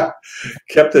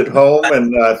kept at home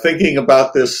and thinking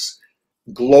about this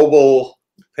global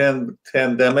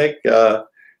pandemic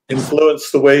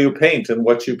influence the way you paint and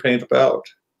what you paint about.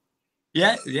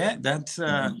 Yeah, that's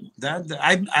I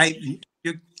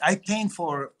paint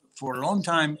for a long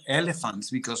time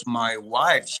elephants, because my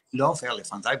wife, she loves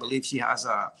elephants. I believe she has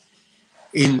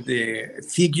in the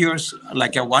figures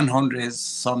like a 100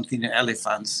 something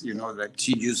elephants, that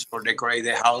she used for decorate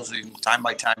the house. And time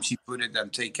by time she put it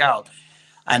and take out.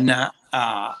 And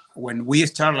when we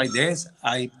start like this,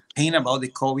 I paint about the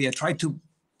COVID. I try to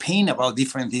paint about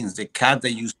different things. The cat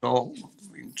that you saw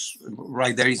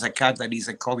right there is a cat that is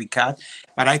a COVID cat,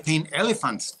 but I paint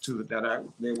elephants too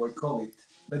they were COVID.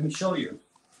 Let me show you.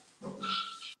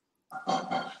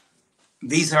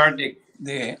 These are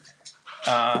the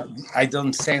I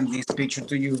don't send this picture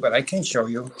to you, but I can show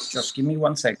you. Just give me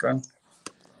 1 second.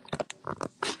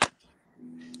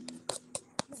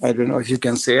 I don't know if you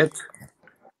can see it.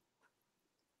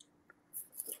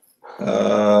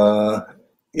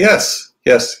 Yes.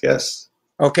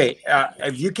 Okay,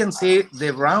 if you can see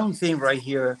the round thing right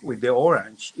here with the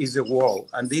orange is the wall,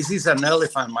 and this is an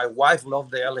elephant. My wife loved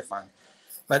the elephant,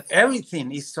 but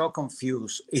everything is so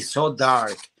confused. It's so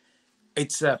dark.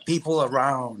 It's people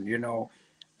around,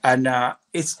 and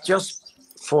it's just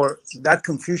for that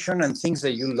confusion, and things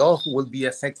that you love will be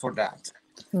effect for that.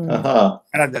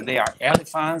 And that they are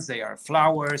elephants, they are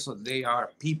flowers, or they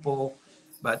are people.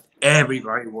 But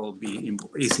everybody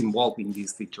is involved in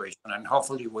this situation, and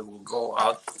hopefully we will go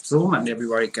out soon, and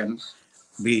everybody can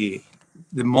be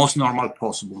the most normal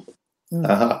possible.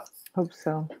 Hope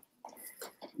so.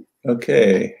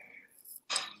 Okay.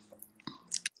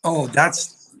 Oh,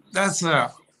 that's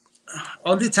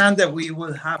all the time that we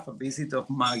will have a visit of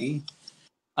Maggie.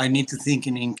 I need to think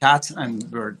in cats and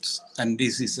birds, and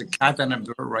this is a cat and a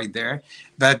bird right there.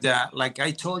 But like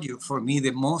I told you, for me,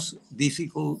 the most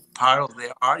difficult part of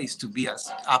the art is to be as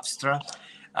abstract,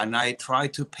 and I try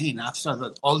to paint abstract,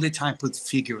 but all the time put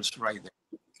figures right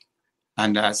there.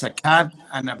 And as a cat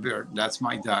and a bird, that's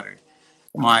my daughter.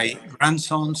 My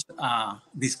grandsons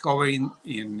discovered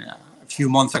in a few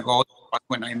months ago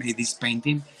when I made this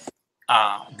painting.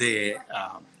 the,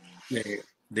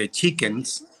 the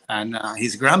chickens, and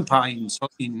his grandpa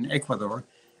in Ecuador,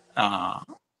 uh,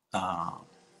 uh,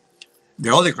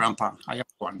 the other grandpa, I have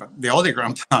one, but the other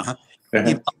grandpa,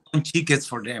 he bought some chickens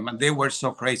for them, and they were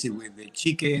so crazy with the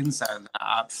chickens, and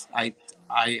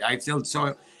I felt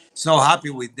so happy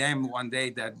with them one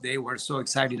day that they were so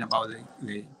excited about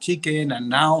the chicken. And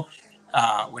now,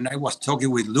 when I was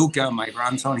talking with Luca, my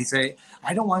grandson, he said,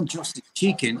 "I don't want just a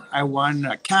chicken. I want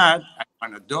a cat. I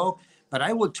want a dog." But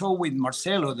I will talk with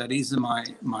Marcelo, that is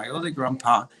my other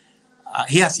grandpa.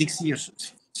 He has 6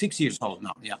 years old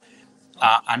now. Yeah.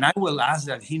 And I will ask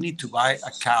that he need to buy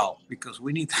a cow, because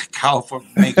we need a cow for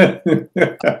making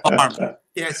farm.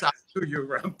 Yes, I do, your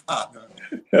grandpa.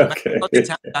 But all the Okay.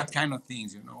 time, that kind of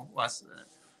things,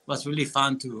 was really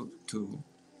fun to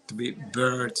be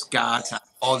birds, cats, and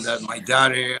all that my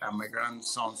daughter and my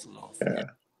grandsons love. Yeah.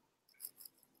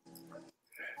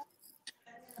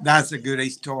 That's a good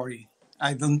story.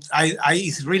 I don't.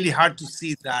 It's really hard to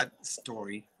see that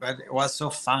story, but it was so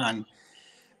fun.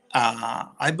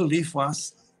 I believe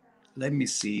was, let me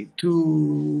see,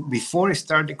 before it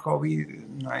started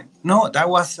COVID. No, that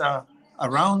was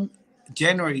around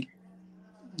January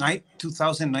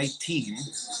 2019.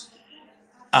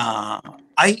 uh,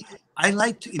 I I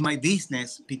like to, in my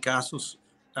business, Picasso's.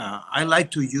 I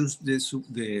like to use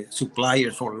the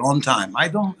supplier for a long time. I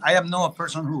am not a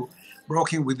person who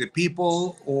working with the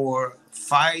people or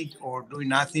fight or doing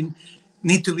nothing.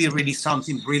 Need to be really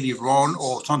something really wrong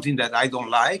or something that I don't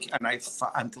like, and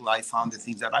until I found the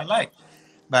things that I like.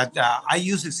 But I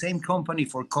use the same company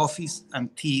for coffees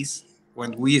and teas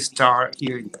when we start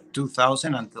here in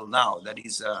 2000 until now. That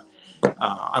is,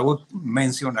 I will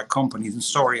mention a company.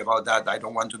 Sorry about that. I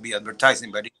don't want to be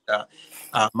advertising, but it's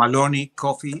Maloney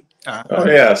Coffee Oh,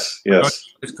 and yes, Maloney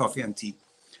yes. Coffee and Tea.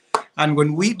 And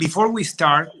before we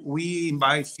start, we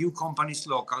invite few companies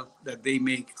local that they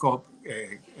make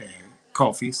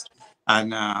coffees,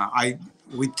 and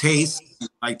we taste.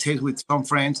 I taste with some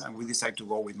friends, and we decide to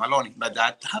go with Maloney. But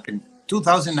that happened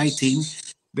 2019.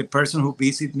 The person who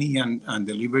visited me and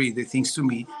delivered the things to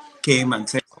me came and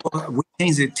said, "Oh, we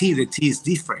changed the tea. The tea is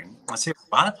different." I said,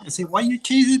 "What?" I said, "Why you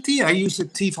change the tea? I use the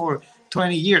tea for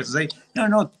 20 years." They,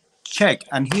 no, check.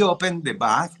 And he opened the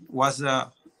bag. Was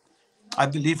I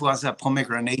believe was a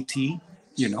pomegranate tea,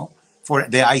 for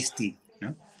the iced tea.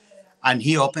 And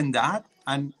he opened that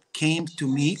and came to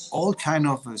me all kind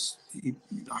of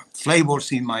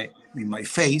flavors in my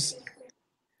face.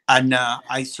 And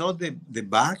I saw the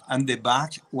bag, and the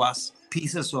bag was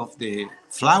pieces of the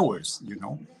flowers,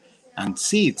 and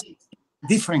seeds,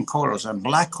 different colors, and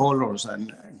black colors,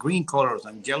 and green colors,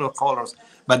 and yellow colors.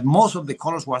 But most of the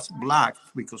colors was black,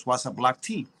 because was a black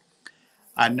tea.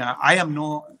 And I am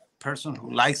no person who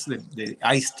likes the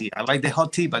iced tea. I like the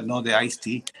hot tea, but not the iced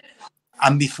tea.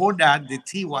 And before that, the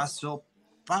tea was so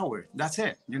power. That's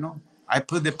it. I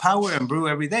put the power and brew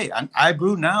every day. And I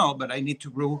brew now, but I need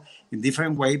to brew in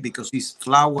different way because it's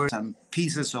flowers and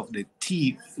pieces of the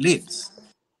tea leaves.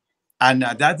 And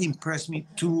that impressed me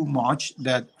too much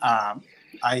that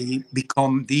I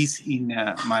become this in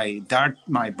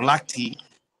my black tea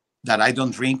that I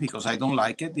don't drink because I don't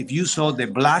like it. If you saw the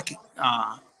black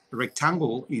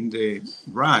rectangle in the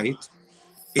right,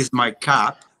 is my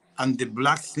cup, and the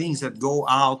black things that go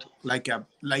out like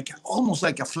almost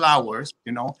like a flowers,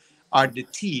 are the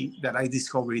tea that I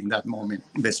discovered in that moment.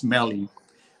 The smelling,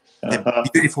 the Uh-huh.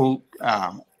 beautiful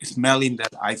smelling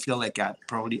that I feel like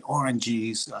probably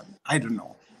oranges, I don't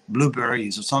know,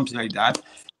 blueberries or something like that.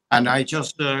 And I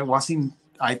just I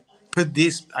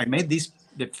made this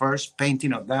the first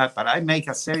painting of that, but I make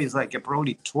a series like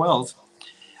probably 12,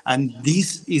 and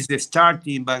this is the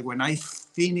starting. But when I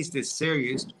finish the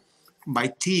series, my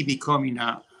tea become in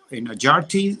a jar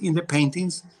tea in the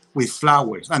paintings with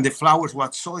flowers, and the flowers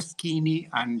was so skinny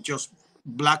and just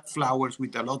black flowers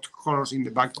with a lot of colors in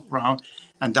the background,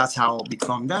 and that's how it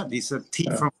become that. It's a tea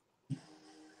from.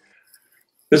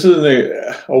 This is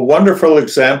a wonderful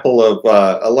example of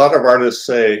a lot of artists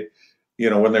say,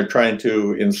 when they're trying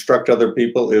to instruct other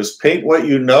people, is paint what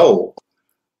you know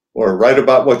or write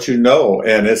about what you know.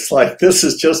 And it's like, this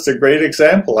is just a great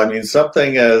example. I mean,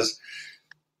 something as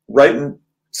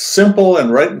simple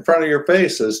and right in front of your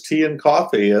face as tea and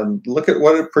coffee, and look at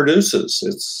what it produces.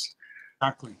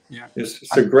 Exactly, yeah.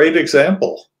 It's a great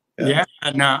example. Yeah,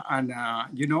 and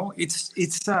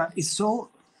it's so,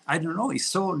 I don't know, it's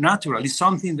so natural. It's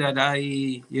something that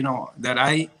I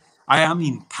am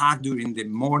impacted during the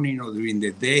morning or during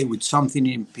the day with something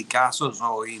in Picasso's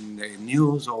or in the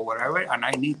news or whatever, and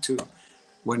I need to.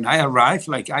 When I arrive,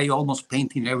 like I almost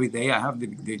painting every day. I have the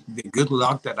good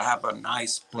luck that I have a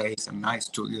nice place, a nice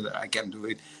studio that I can do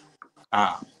it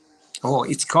uh, oh,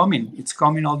 it's coming. It's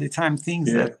coming all the time. Things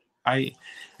Yeah. that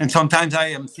and sometimes I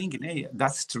am thinking, hey,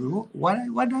 that's true. Why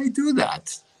do I do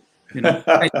that? You know,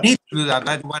 I need to do that.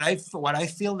 But what I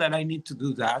feel that I need to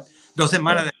do that doesn't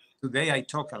matter that today I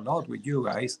talk a lot with you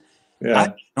guys. I am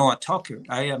Yeah. not a talker.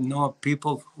 I am not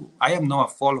I am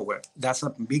not a follower. That's a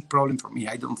big problem for me.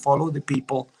 I don't follow the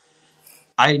people.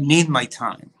 I need my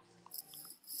time.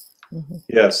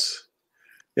 Yes.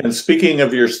 And speaking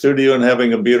of your studio and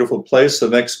having a beautiful place, the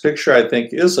next picture I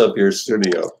think is of your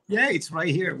studio. Yeah, it's right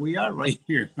here. We are right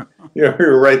here.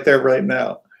 You're right there right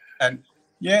now. And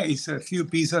yeah, it's a few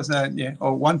pieces that, yeah,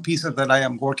 or one piece that I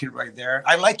am working right there.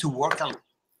 I like to work a lot.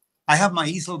 I have my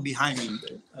easel behind me.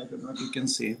 I don't know if you can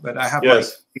see, but I have my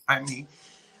easel Yes. behind me,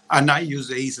 and I use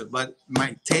the easel. But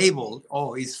my table,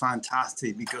 oh, is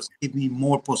fantastic because it gives me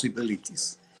more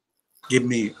possibilities. Give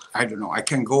me, I don't know, I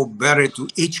can go better to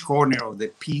each corner of the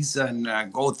piece and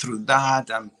go through that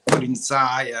and put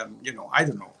inside. And, you know, I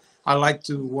don't know. I like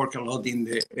to work a lot in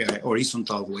the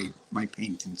horizontal way, my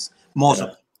paintings, most of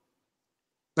Yeah. it.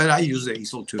 But I use the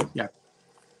easel too. Yeah.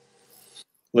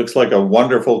 Looks like a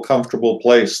wonderful, comfortable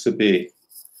place to be.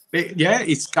 Yeah,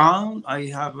 it's calm. I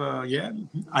have, yeah,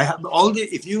 I have all the,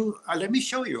 if you, let me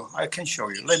show you. I can show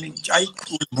you. I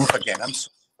will move again. I'm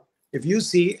sorry. If you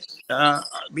see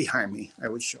behind me, I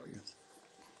will show you.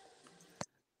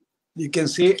 You can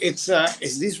see it's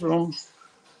this room.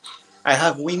 I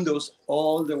have windows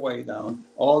all the way down.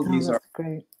 All Oh, these are that's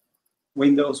great.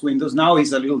 windows. Now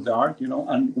it's a little dark, you know,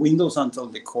 and windows until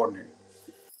the corner.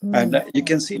 And you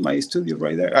can see my studio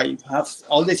right there. I have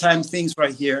all the time things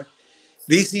right here.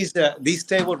 This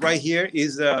table right here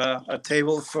is a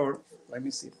table for, let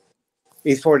me see.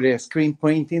 It's for the screen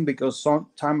printing because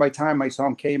time by time my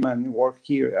son came and worked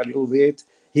here a little bit.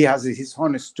 He has his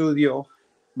own studio,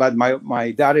 but my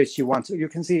daughter, she wants, you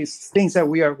can see it's things that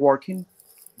we are working,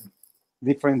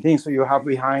 different things. So you have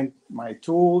behind my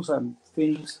tools and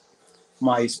things,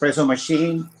 my espresso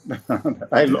machine.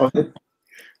 I love it.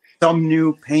 Some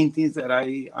new paintings that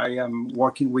I am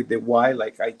working with the wine,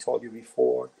 like I told you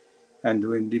before, and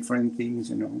doing different things,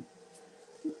 you know.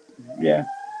 Yeah,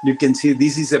 you can see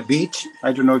this is a beach.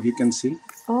 I don't know if you can see.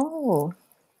 Oh,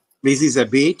 This is a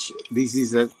beach. This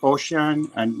is an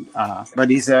ocean, and but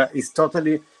it's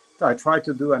totally. I try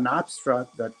to do an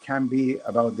abstract that can be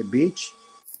about the beach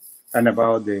and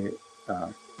about the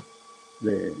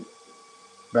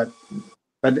but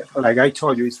like I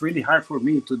told you, it's really hard for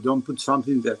me to don't put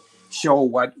something that show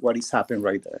what is happening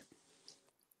right there.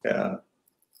 Yeah.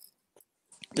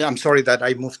 Yeah, I'm sorry that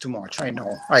I moved too much. I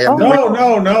know. I am.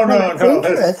 Oh, No. that's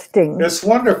interesting. It's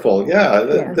wonderful. Yeah.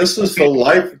 Yeah. This is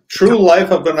the true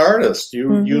life of an artist. You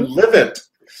live it.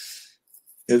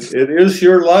 It is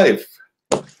your life.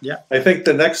 Yeah. I think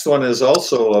the next one is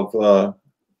also of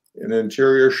an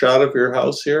interior shot of your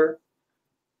house here.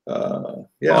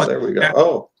 Yeah, there we go. Yeah.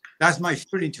 Oh, That's my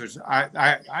furniture.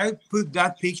 I put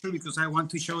that picture because I want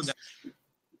to show that.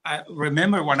 I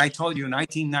remember when I told you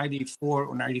 1994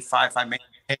 or 95, I made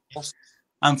tables.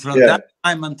 And from yeah. that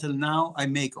time until now, I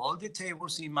make all the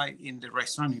tables in the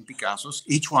restaurant in Picasso's.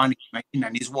 Each one is making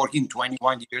and is working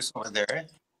 21 years over there.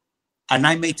 And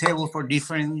I make tables for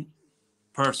different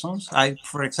persons.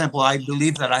 For example, I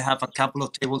believe that I have a couple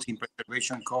of tables in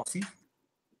preservation coffee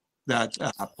that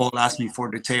Paul asked me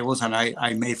for the tables, and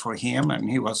I made for him, and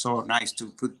he was so nice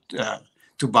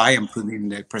to buy and put in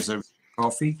the preservation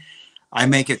coffee. I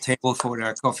make a table for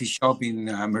a coffee shop in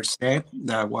Merced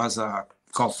that was a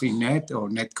coffee net or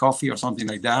net coffee or something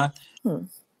like that.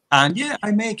 And yeah,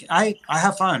 I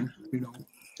have fun, you know.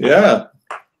 Yeah.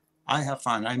 I have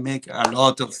fun. I make a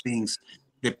lot of things.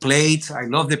 The plates, I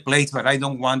love the plates, but I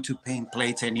don't want to paint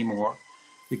plates anymore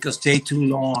because they too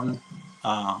long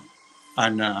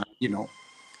and you know,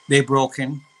 they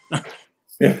broken.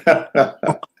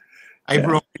 I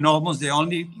broken almost the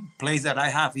only place that I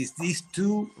have is these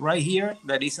two right here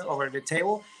that is over the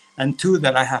table, and two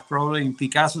that I have probably in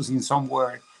Picasso's in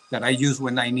somewhere that I use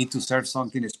when I need to serve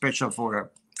something special for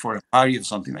a party or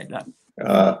something like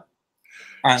that.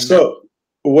 So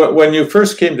when you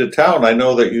first came to town, I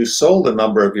know that you sold a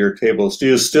number of your tables. Do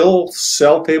you still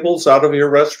sell tables out of your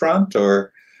restaurant,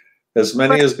 or as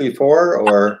many as before?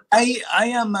 Or I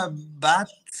am a bad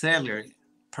seller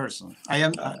person. I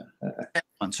am.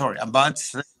 I'm sorry, a bad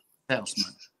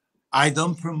salesman. I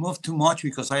don't promote too much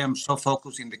because I am so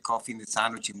focused in the coffee, in the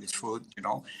sandwich, in this food, you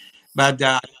know. But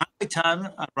time by time,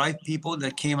 I write people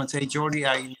that came and say, Jordi,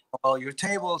 I know about your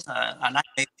tables, and I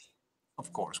make,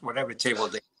 of course, whatever table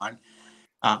they want.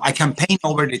 I can paint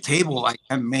over the table. I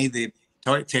can make the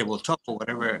tabletop or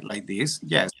whatever like this.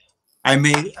 Yes, I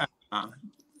made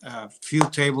a few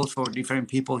tables for different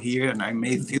people here, and I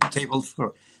made few tables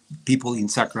for people in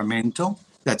Sacramento.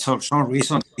 That's for some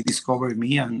reason they discovered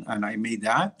me, and I made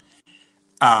that.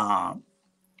 Uh,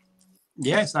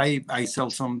 yes, I sell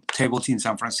some tables in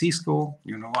San Francisco.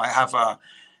 You know, I have a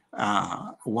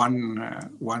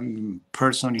one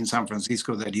person in San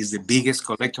Francisco that is the biggest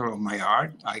collector of my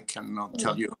art. I cannot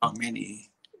tell you how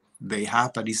many they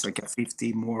have, but it's like a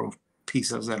 50 more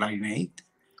pieces that I made.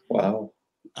 Wow.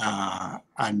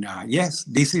 And yes,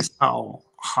 this is how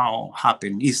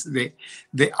happened. Is the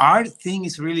art thing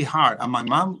is really hard, and my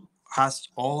mom has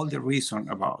all the reason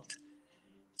about.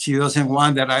 She doesn't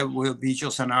want that I will be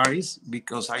just an artist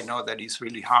because I know that it's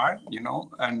really hard, you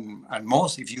know. And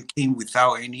most if you came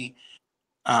without any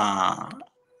uh,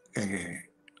 uh,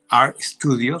 art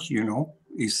studios, you know,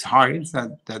 it's hard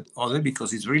that other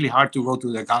because it's really hard to go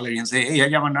to the gallery and say, "Hey, I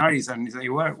am an artist," and say,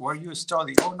 "Where you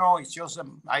study?" "Oh no, it's just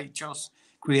I just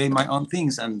create my own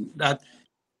things," and that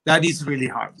is really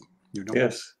hard, you know.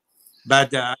 Yes.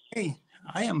 But hey,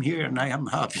 I am here and I am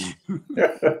happy.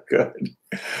 Good.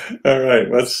 All right.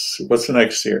 What's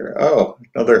next here? Oh,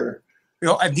 another. You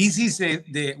know, and this is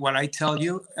the what I tell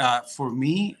you for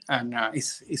me, and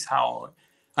is how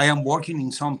I am working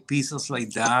in some pieces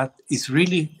like that. It's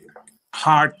really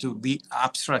hard to be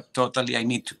abstract totally. I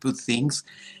need to put things,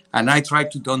 and I try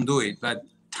to don't do it, but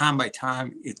time by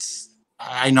time, it's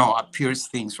I know appears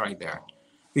things right there.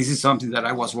 This is something that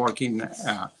I was working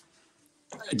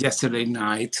yesterday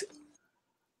night,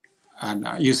 and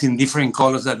using different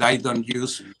colors that I don't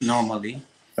use normally.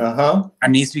 Uh-huh.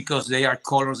 And it's because they are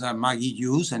colors that Maggie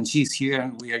used, and she's here,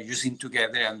 and we are using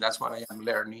together, and that's what I am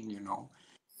learning, you know.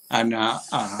 And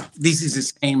this is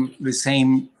the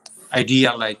same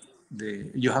idea. Like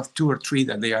you have two or three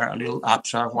that they are a little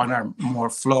abstract. One are more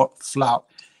floral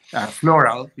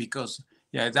because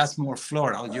yeah, that's more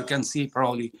floral. You can see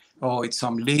probably it's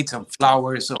some leaves of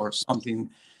flowers or something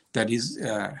that is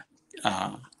uh,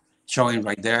 showing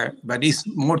right there. But it's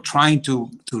more trying to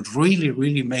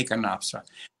really make an abstract.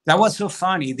 That was so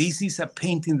funny. This is a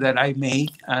painting that I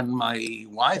made, and my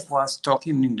wife was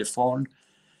talking in the phone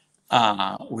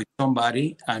with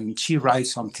somebody, and she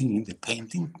writes something in the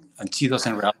painting, and she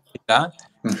doesn't write that.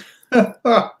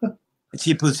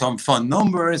 She put some phone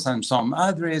numbers and some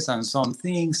address and some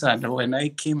things. And when I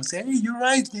came and said, "Hey, you're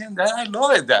right, man, I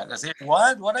love it." That I said,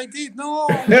 "What? What I did? No."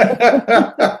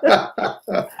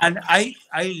 And I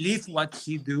leave what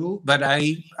she do, but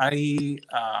I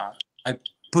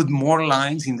put more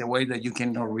lines in the way that you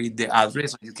cannot read the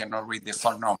address or you cannot read the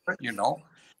phone number, you know.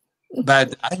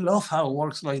 But I love how it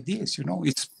works like this, you know.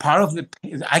 It's part of the.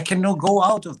 I cannot go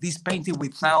out of this painting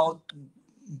without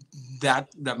that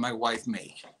my wife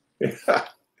made.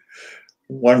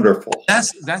 Wonderful.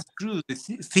 That's true.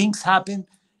 Things happen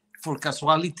for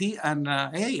casualty, and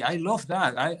hey, I love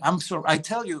that. I'm so. I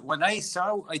tell you, when I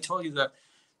saw, I told you that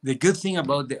the good thing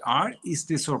about the art is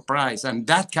the surprise, and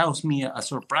that caused me a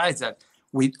surprise that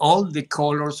with all the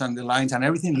colors and the lines and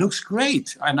everything looks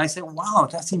great. And I said, "Wow,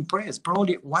 that's impressed.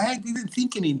 Probably why I didn't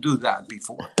think any do that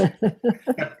before."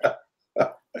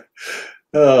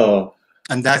 Oh.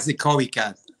 And that's the Kobe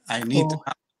cat. I need to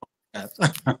have that.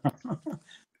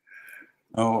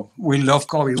 Oh, we love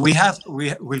Kobe. We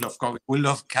love Kobe. We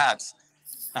love cats.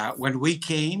 When we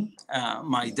came,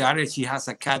 my daughter, she has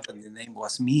a cat, and the name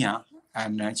was Mia,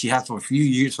 and she had for a few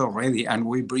years already. And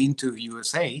we bring to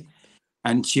USA,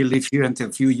 and she lived here until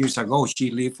a few years ago. She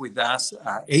lived with us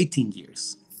 18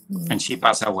 years, and she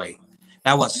passed away.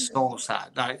 That was so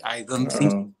sad. I don't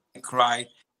think I cried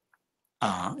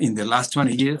in the last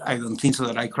 20 years. I don't think so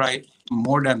that I cried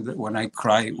more than when I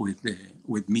cried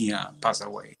with Mia pass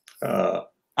away.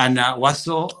 And was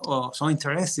so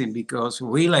interesting because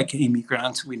we, like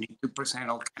immigrants, we need to present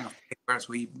all kind of papers.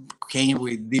 We came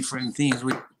with different things.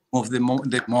 We moved the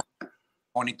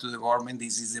money to the government.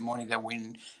 This is the money that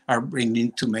we are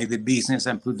bringing to make the business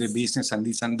and put the business and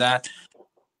this and that.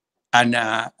 And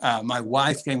my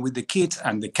wife came with the kids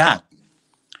and the cat.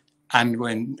 And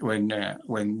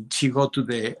when she go to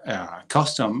the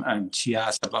custom and she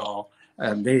asked about.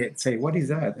 And they say, "What is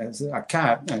that?" It's a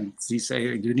cat. And she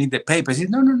say, "You need the paper." She said,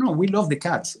 No. We love the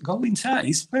cats. Go inside.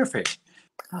 It's perfect.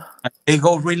 And they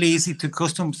go really easy to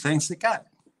custom thanks the cat.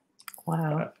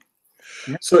 Wow.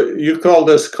 Yeah. So you call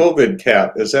this COVID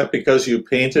cat. Is that because you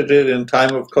painted it in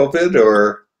time of COVID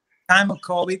or? Time of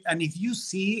COVID. And if you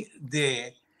see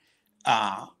it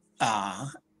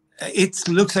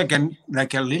looks like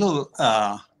a little,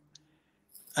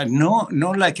 no,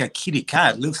 not like a kitty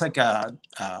cat. It looks like a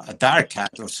dark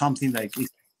cat or something like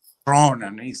it's drawn,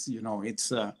 and it's no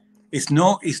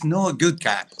a good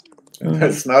cat.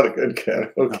 It's not a good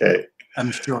cat. Okay.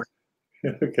 I'm sure.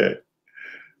 Okay.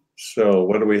 So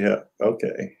what do we have?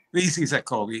 Okay. This is a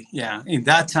Kobe. Yeah. In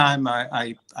that time,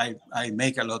 I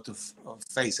make a lot of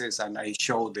faces, and I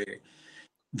show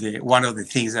the one of the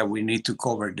things that we need to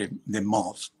cover the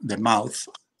mouth. The mouth.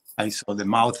 I saw the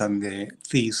mouth and the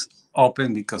teeth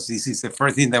open because this is the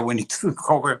first thing that we need to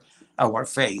cover our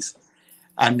face.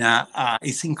 And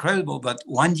it's incredible. But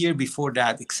 1 year before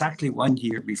that, exactly 1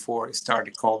 year before it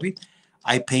started COVID,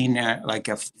 I paint like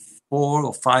a 4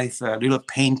 or 5 little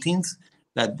paintings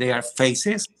that they are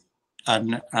faces,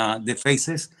 and the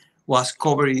faces was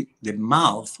covered. The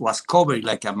mouth was covered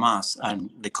like a mask, and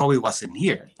the COVID wasn't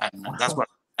here, and that's Wow. what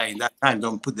I, in that time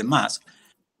don't put the mask.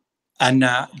 And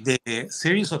the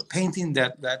series of painting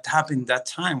that happened that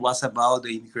time was about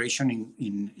the immigration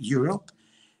in Europe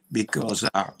because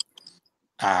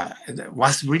it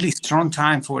was really strong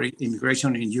time for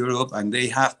immigration in Europe, and they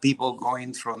have people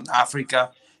going from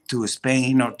Africa to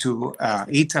Spain or to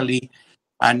Italy,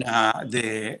 and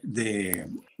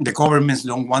the governments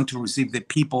don't want to receive the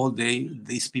people.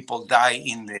 These people die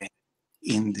in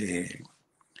the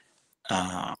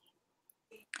uh,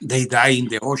 they die in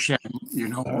the ocean, you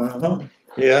know. Uh-huh.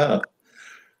 Yeah.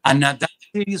 And that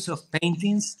series of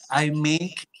paintings I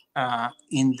make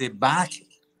in the back,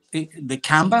 the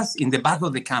canvas, in the back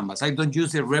of the canvas. I don't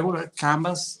use the regular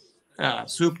canvas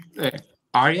soup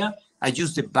area. I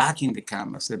use the back in the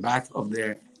canvas, the back of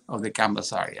the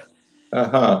canvas area,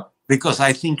 Uh-huh. because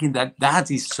I thinking that that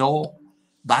is so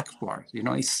backward. You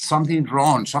know, it's something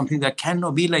wrong, something that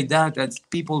cannot be like that. That's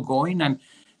people going and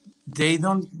they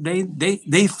don't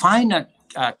they find a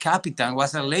captain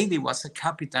was a lady was a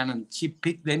captain, and she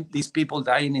picked them these people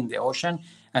dying in the ocean,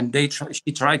 and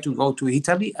she tried to go to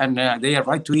Italy, and they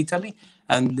arrived to Italy,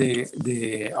 and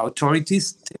the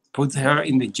authorities put her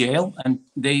in the jail, and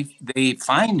they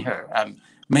find her and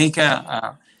make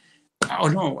a oh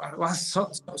no, was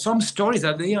some stories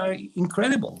that they are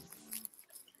incredible.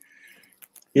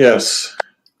 Yes.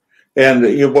 And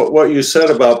what you said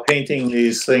about painting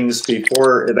these things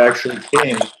before it actually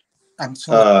came, I'm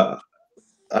so uh,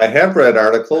 I have read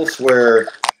articles where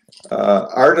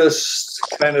artists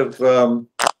kind of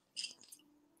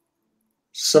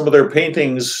some of their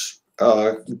paintings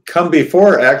come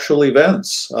before actual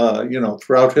events.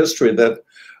 Throughout history, that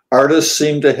artists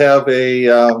seem to have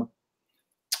a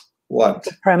what?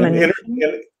 Premonition.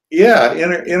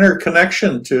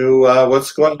 Interconnection to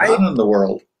what's going on in the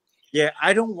world. Yeah,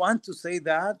 I don't want to say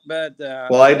that, but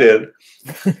Well, I did.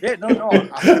 yeah, no,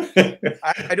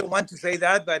 I don't want to say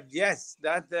that, but yes,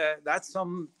 that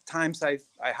sometimes I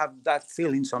have that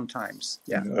feeling sometimes.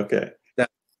 Yeah, Okay. that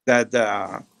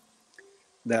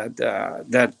that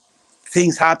that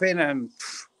things happen, and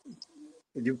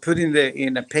you put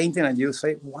in a painting, and you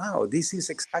say, "Wow, this is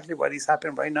exactly what is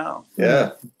happening right now."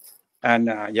 Yeah.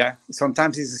 And yeah,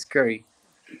 sometimes it's scary,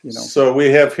 you know. So we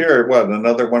have here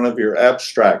another one of your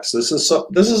abstracts. This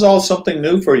is all something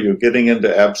new for you, getting into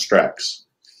abstracts.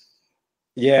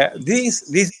 Yeah, this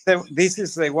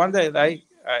is the one that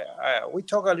we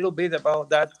talked a little bit about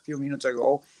that a few minutes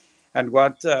ago, and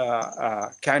what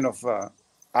kind of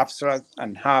abstract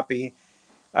and happy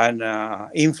and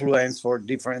influence for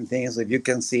different things. If you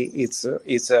can see,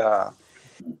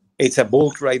 it's a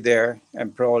book right there,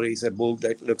 and probably it's a book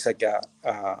that looks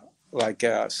like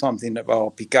something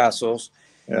about Picasso's.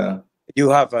 Yeah. You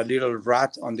have a little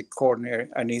rat on the corner,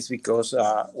 and it's because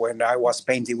when I was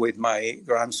painting with my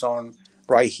grandson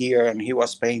right here, and he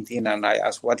was painting, and I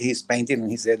asked what he's painting, and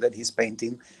he said that he's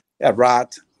painting a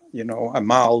rat, you know, a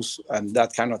mouse, and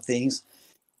that kind of things.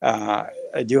 Uh,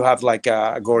 you have like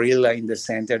a gorilla in the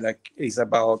center that is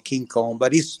about King Kong,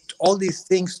 but it's all these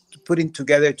things putting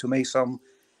together to make some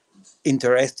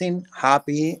interesting,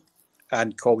 happy,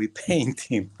 and Kobe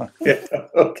painting. Yeah.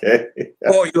 Okay.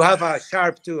 Oh, you have a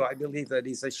sharp too. I believe that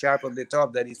is a sharp on the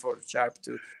top. That is for sharp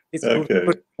too. It's Okay.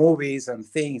 for movies and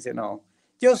things, you know.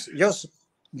 Just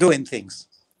doing things.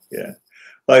 Yeah.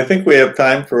 Well, I think we have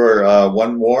time for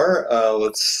one more.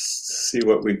 Let's see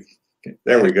what we.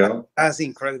 There we go. That's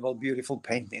incredible, beautiful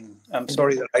painting. I'm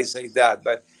sorry that I say that,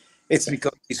 but it's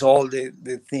because it's all the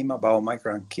theme about my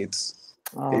grandkids.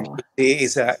 Oh,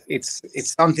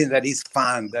 It's something that is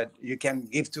fun that you can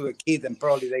give to a kid, and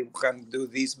probably they can do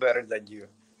this better than you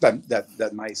than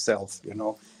myself. You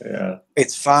know, Yeah.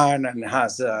 it's fun and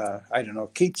has I don't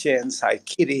know, kitchens, high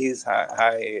kitties,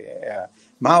 high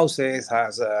mouses,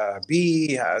 has a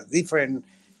bee, has different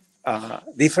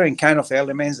kind of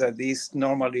elements that is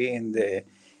normally in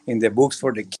the books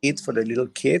for the kids, for the little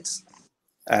kids.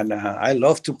 And I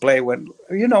love to play when,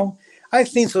 you know, I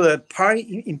think so that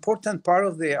important part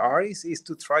of the artist is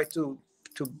to try to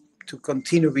to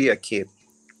continue be a kid.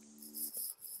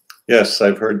 Yes,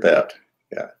 I've heard that.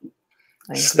 Yeah.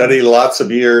 I agree. study lots of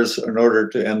years in order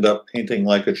to end up painting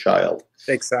like a child.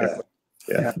 Exactly.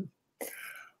 Yeah.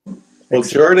 Yeah. Well,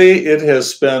 Jordi, it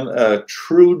has been a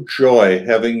true joy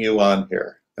having you on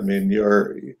here. I mean,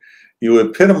 you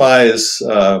epitomize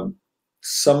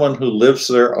someone who lives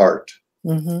their art.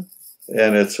 Mm-hmm.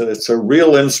 And it's a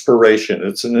real inspiration.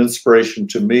 It's an inspiration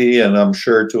to me, and I'm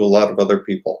sure to a lot of other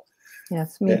people.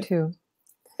 Yes, me too.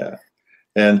 Yeah.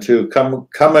 And to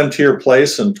come into your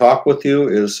place and talk with you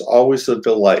is always a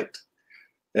delight.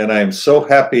 And I'm so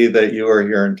happy that you are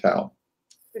here in town.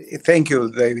 Thank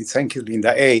you, David. Thank you,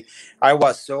 Linda. Hey, I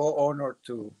was so honored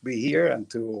to be here and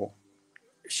to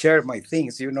share my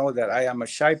things. You know that I am a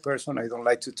shy person. I don't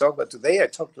like to talk, but today I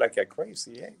talked like a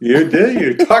crazy. Eh? You did.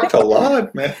 You talked a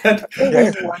lot, man. It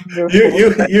was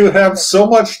wonderful. You have so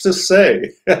much to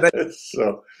say.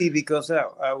 So because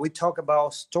we talk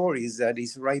about stories that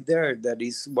is right there. That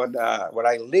is what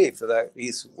I live. That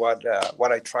is what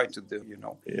I try to do. You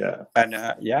know. yeah. And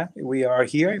yeah, we are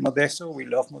here in Modesto. We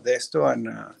love Modesto, and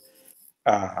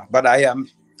but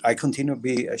I continue to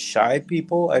be a shy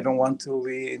people. I don't want to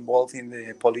be involved in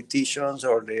the politicians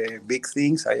or the big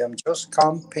things. I am just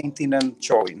calm, painting and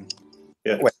showing.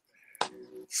 Yes. Well,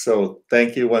 so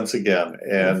thank you once again.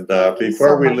 And Thank you before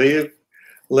so we much. leave,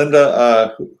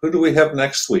 Linda, who do we have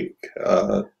next week?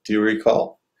 Do you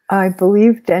recall? I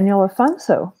believe Daniel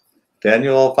Afonso.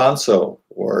 Daniel Alfonso,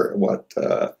 or what?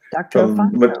 Dr. From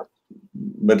Afonso.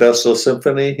 Modesto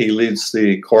Symphony. He leads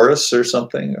the chorus or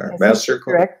something, or He's master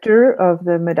chorus. director of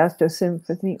the Modesto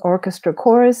Symphony Orchestra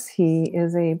Chorus. He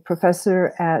is a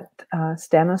professor at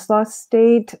Stanislaus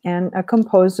State and a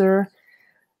composer.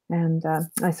 And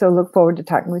I so look forward to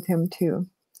talking with him too.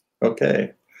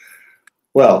 Okay.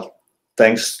 Well,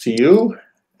 thanks to you,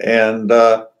 and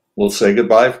we'll say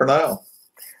goodbye for now.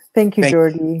 Thank you,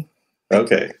 Jordi.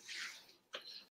 Okay.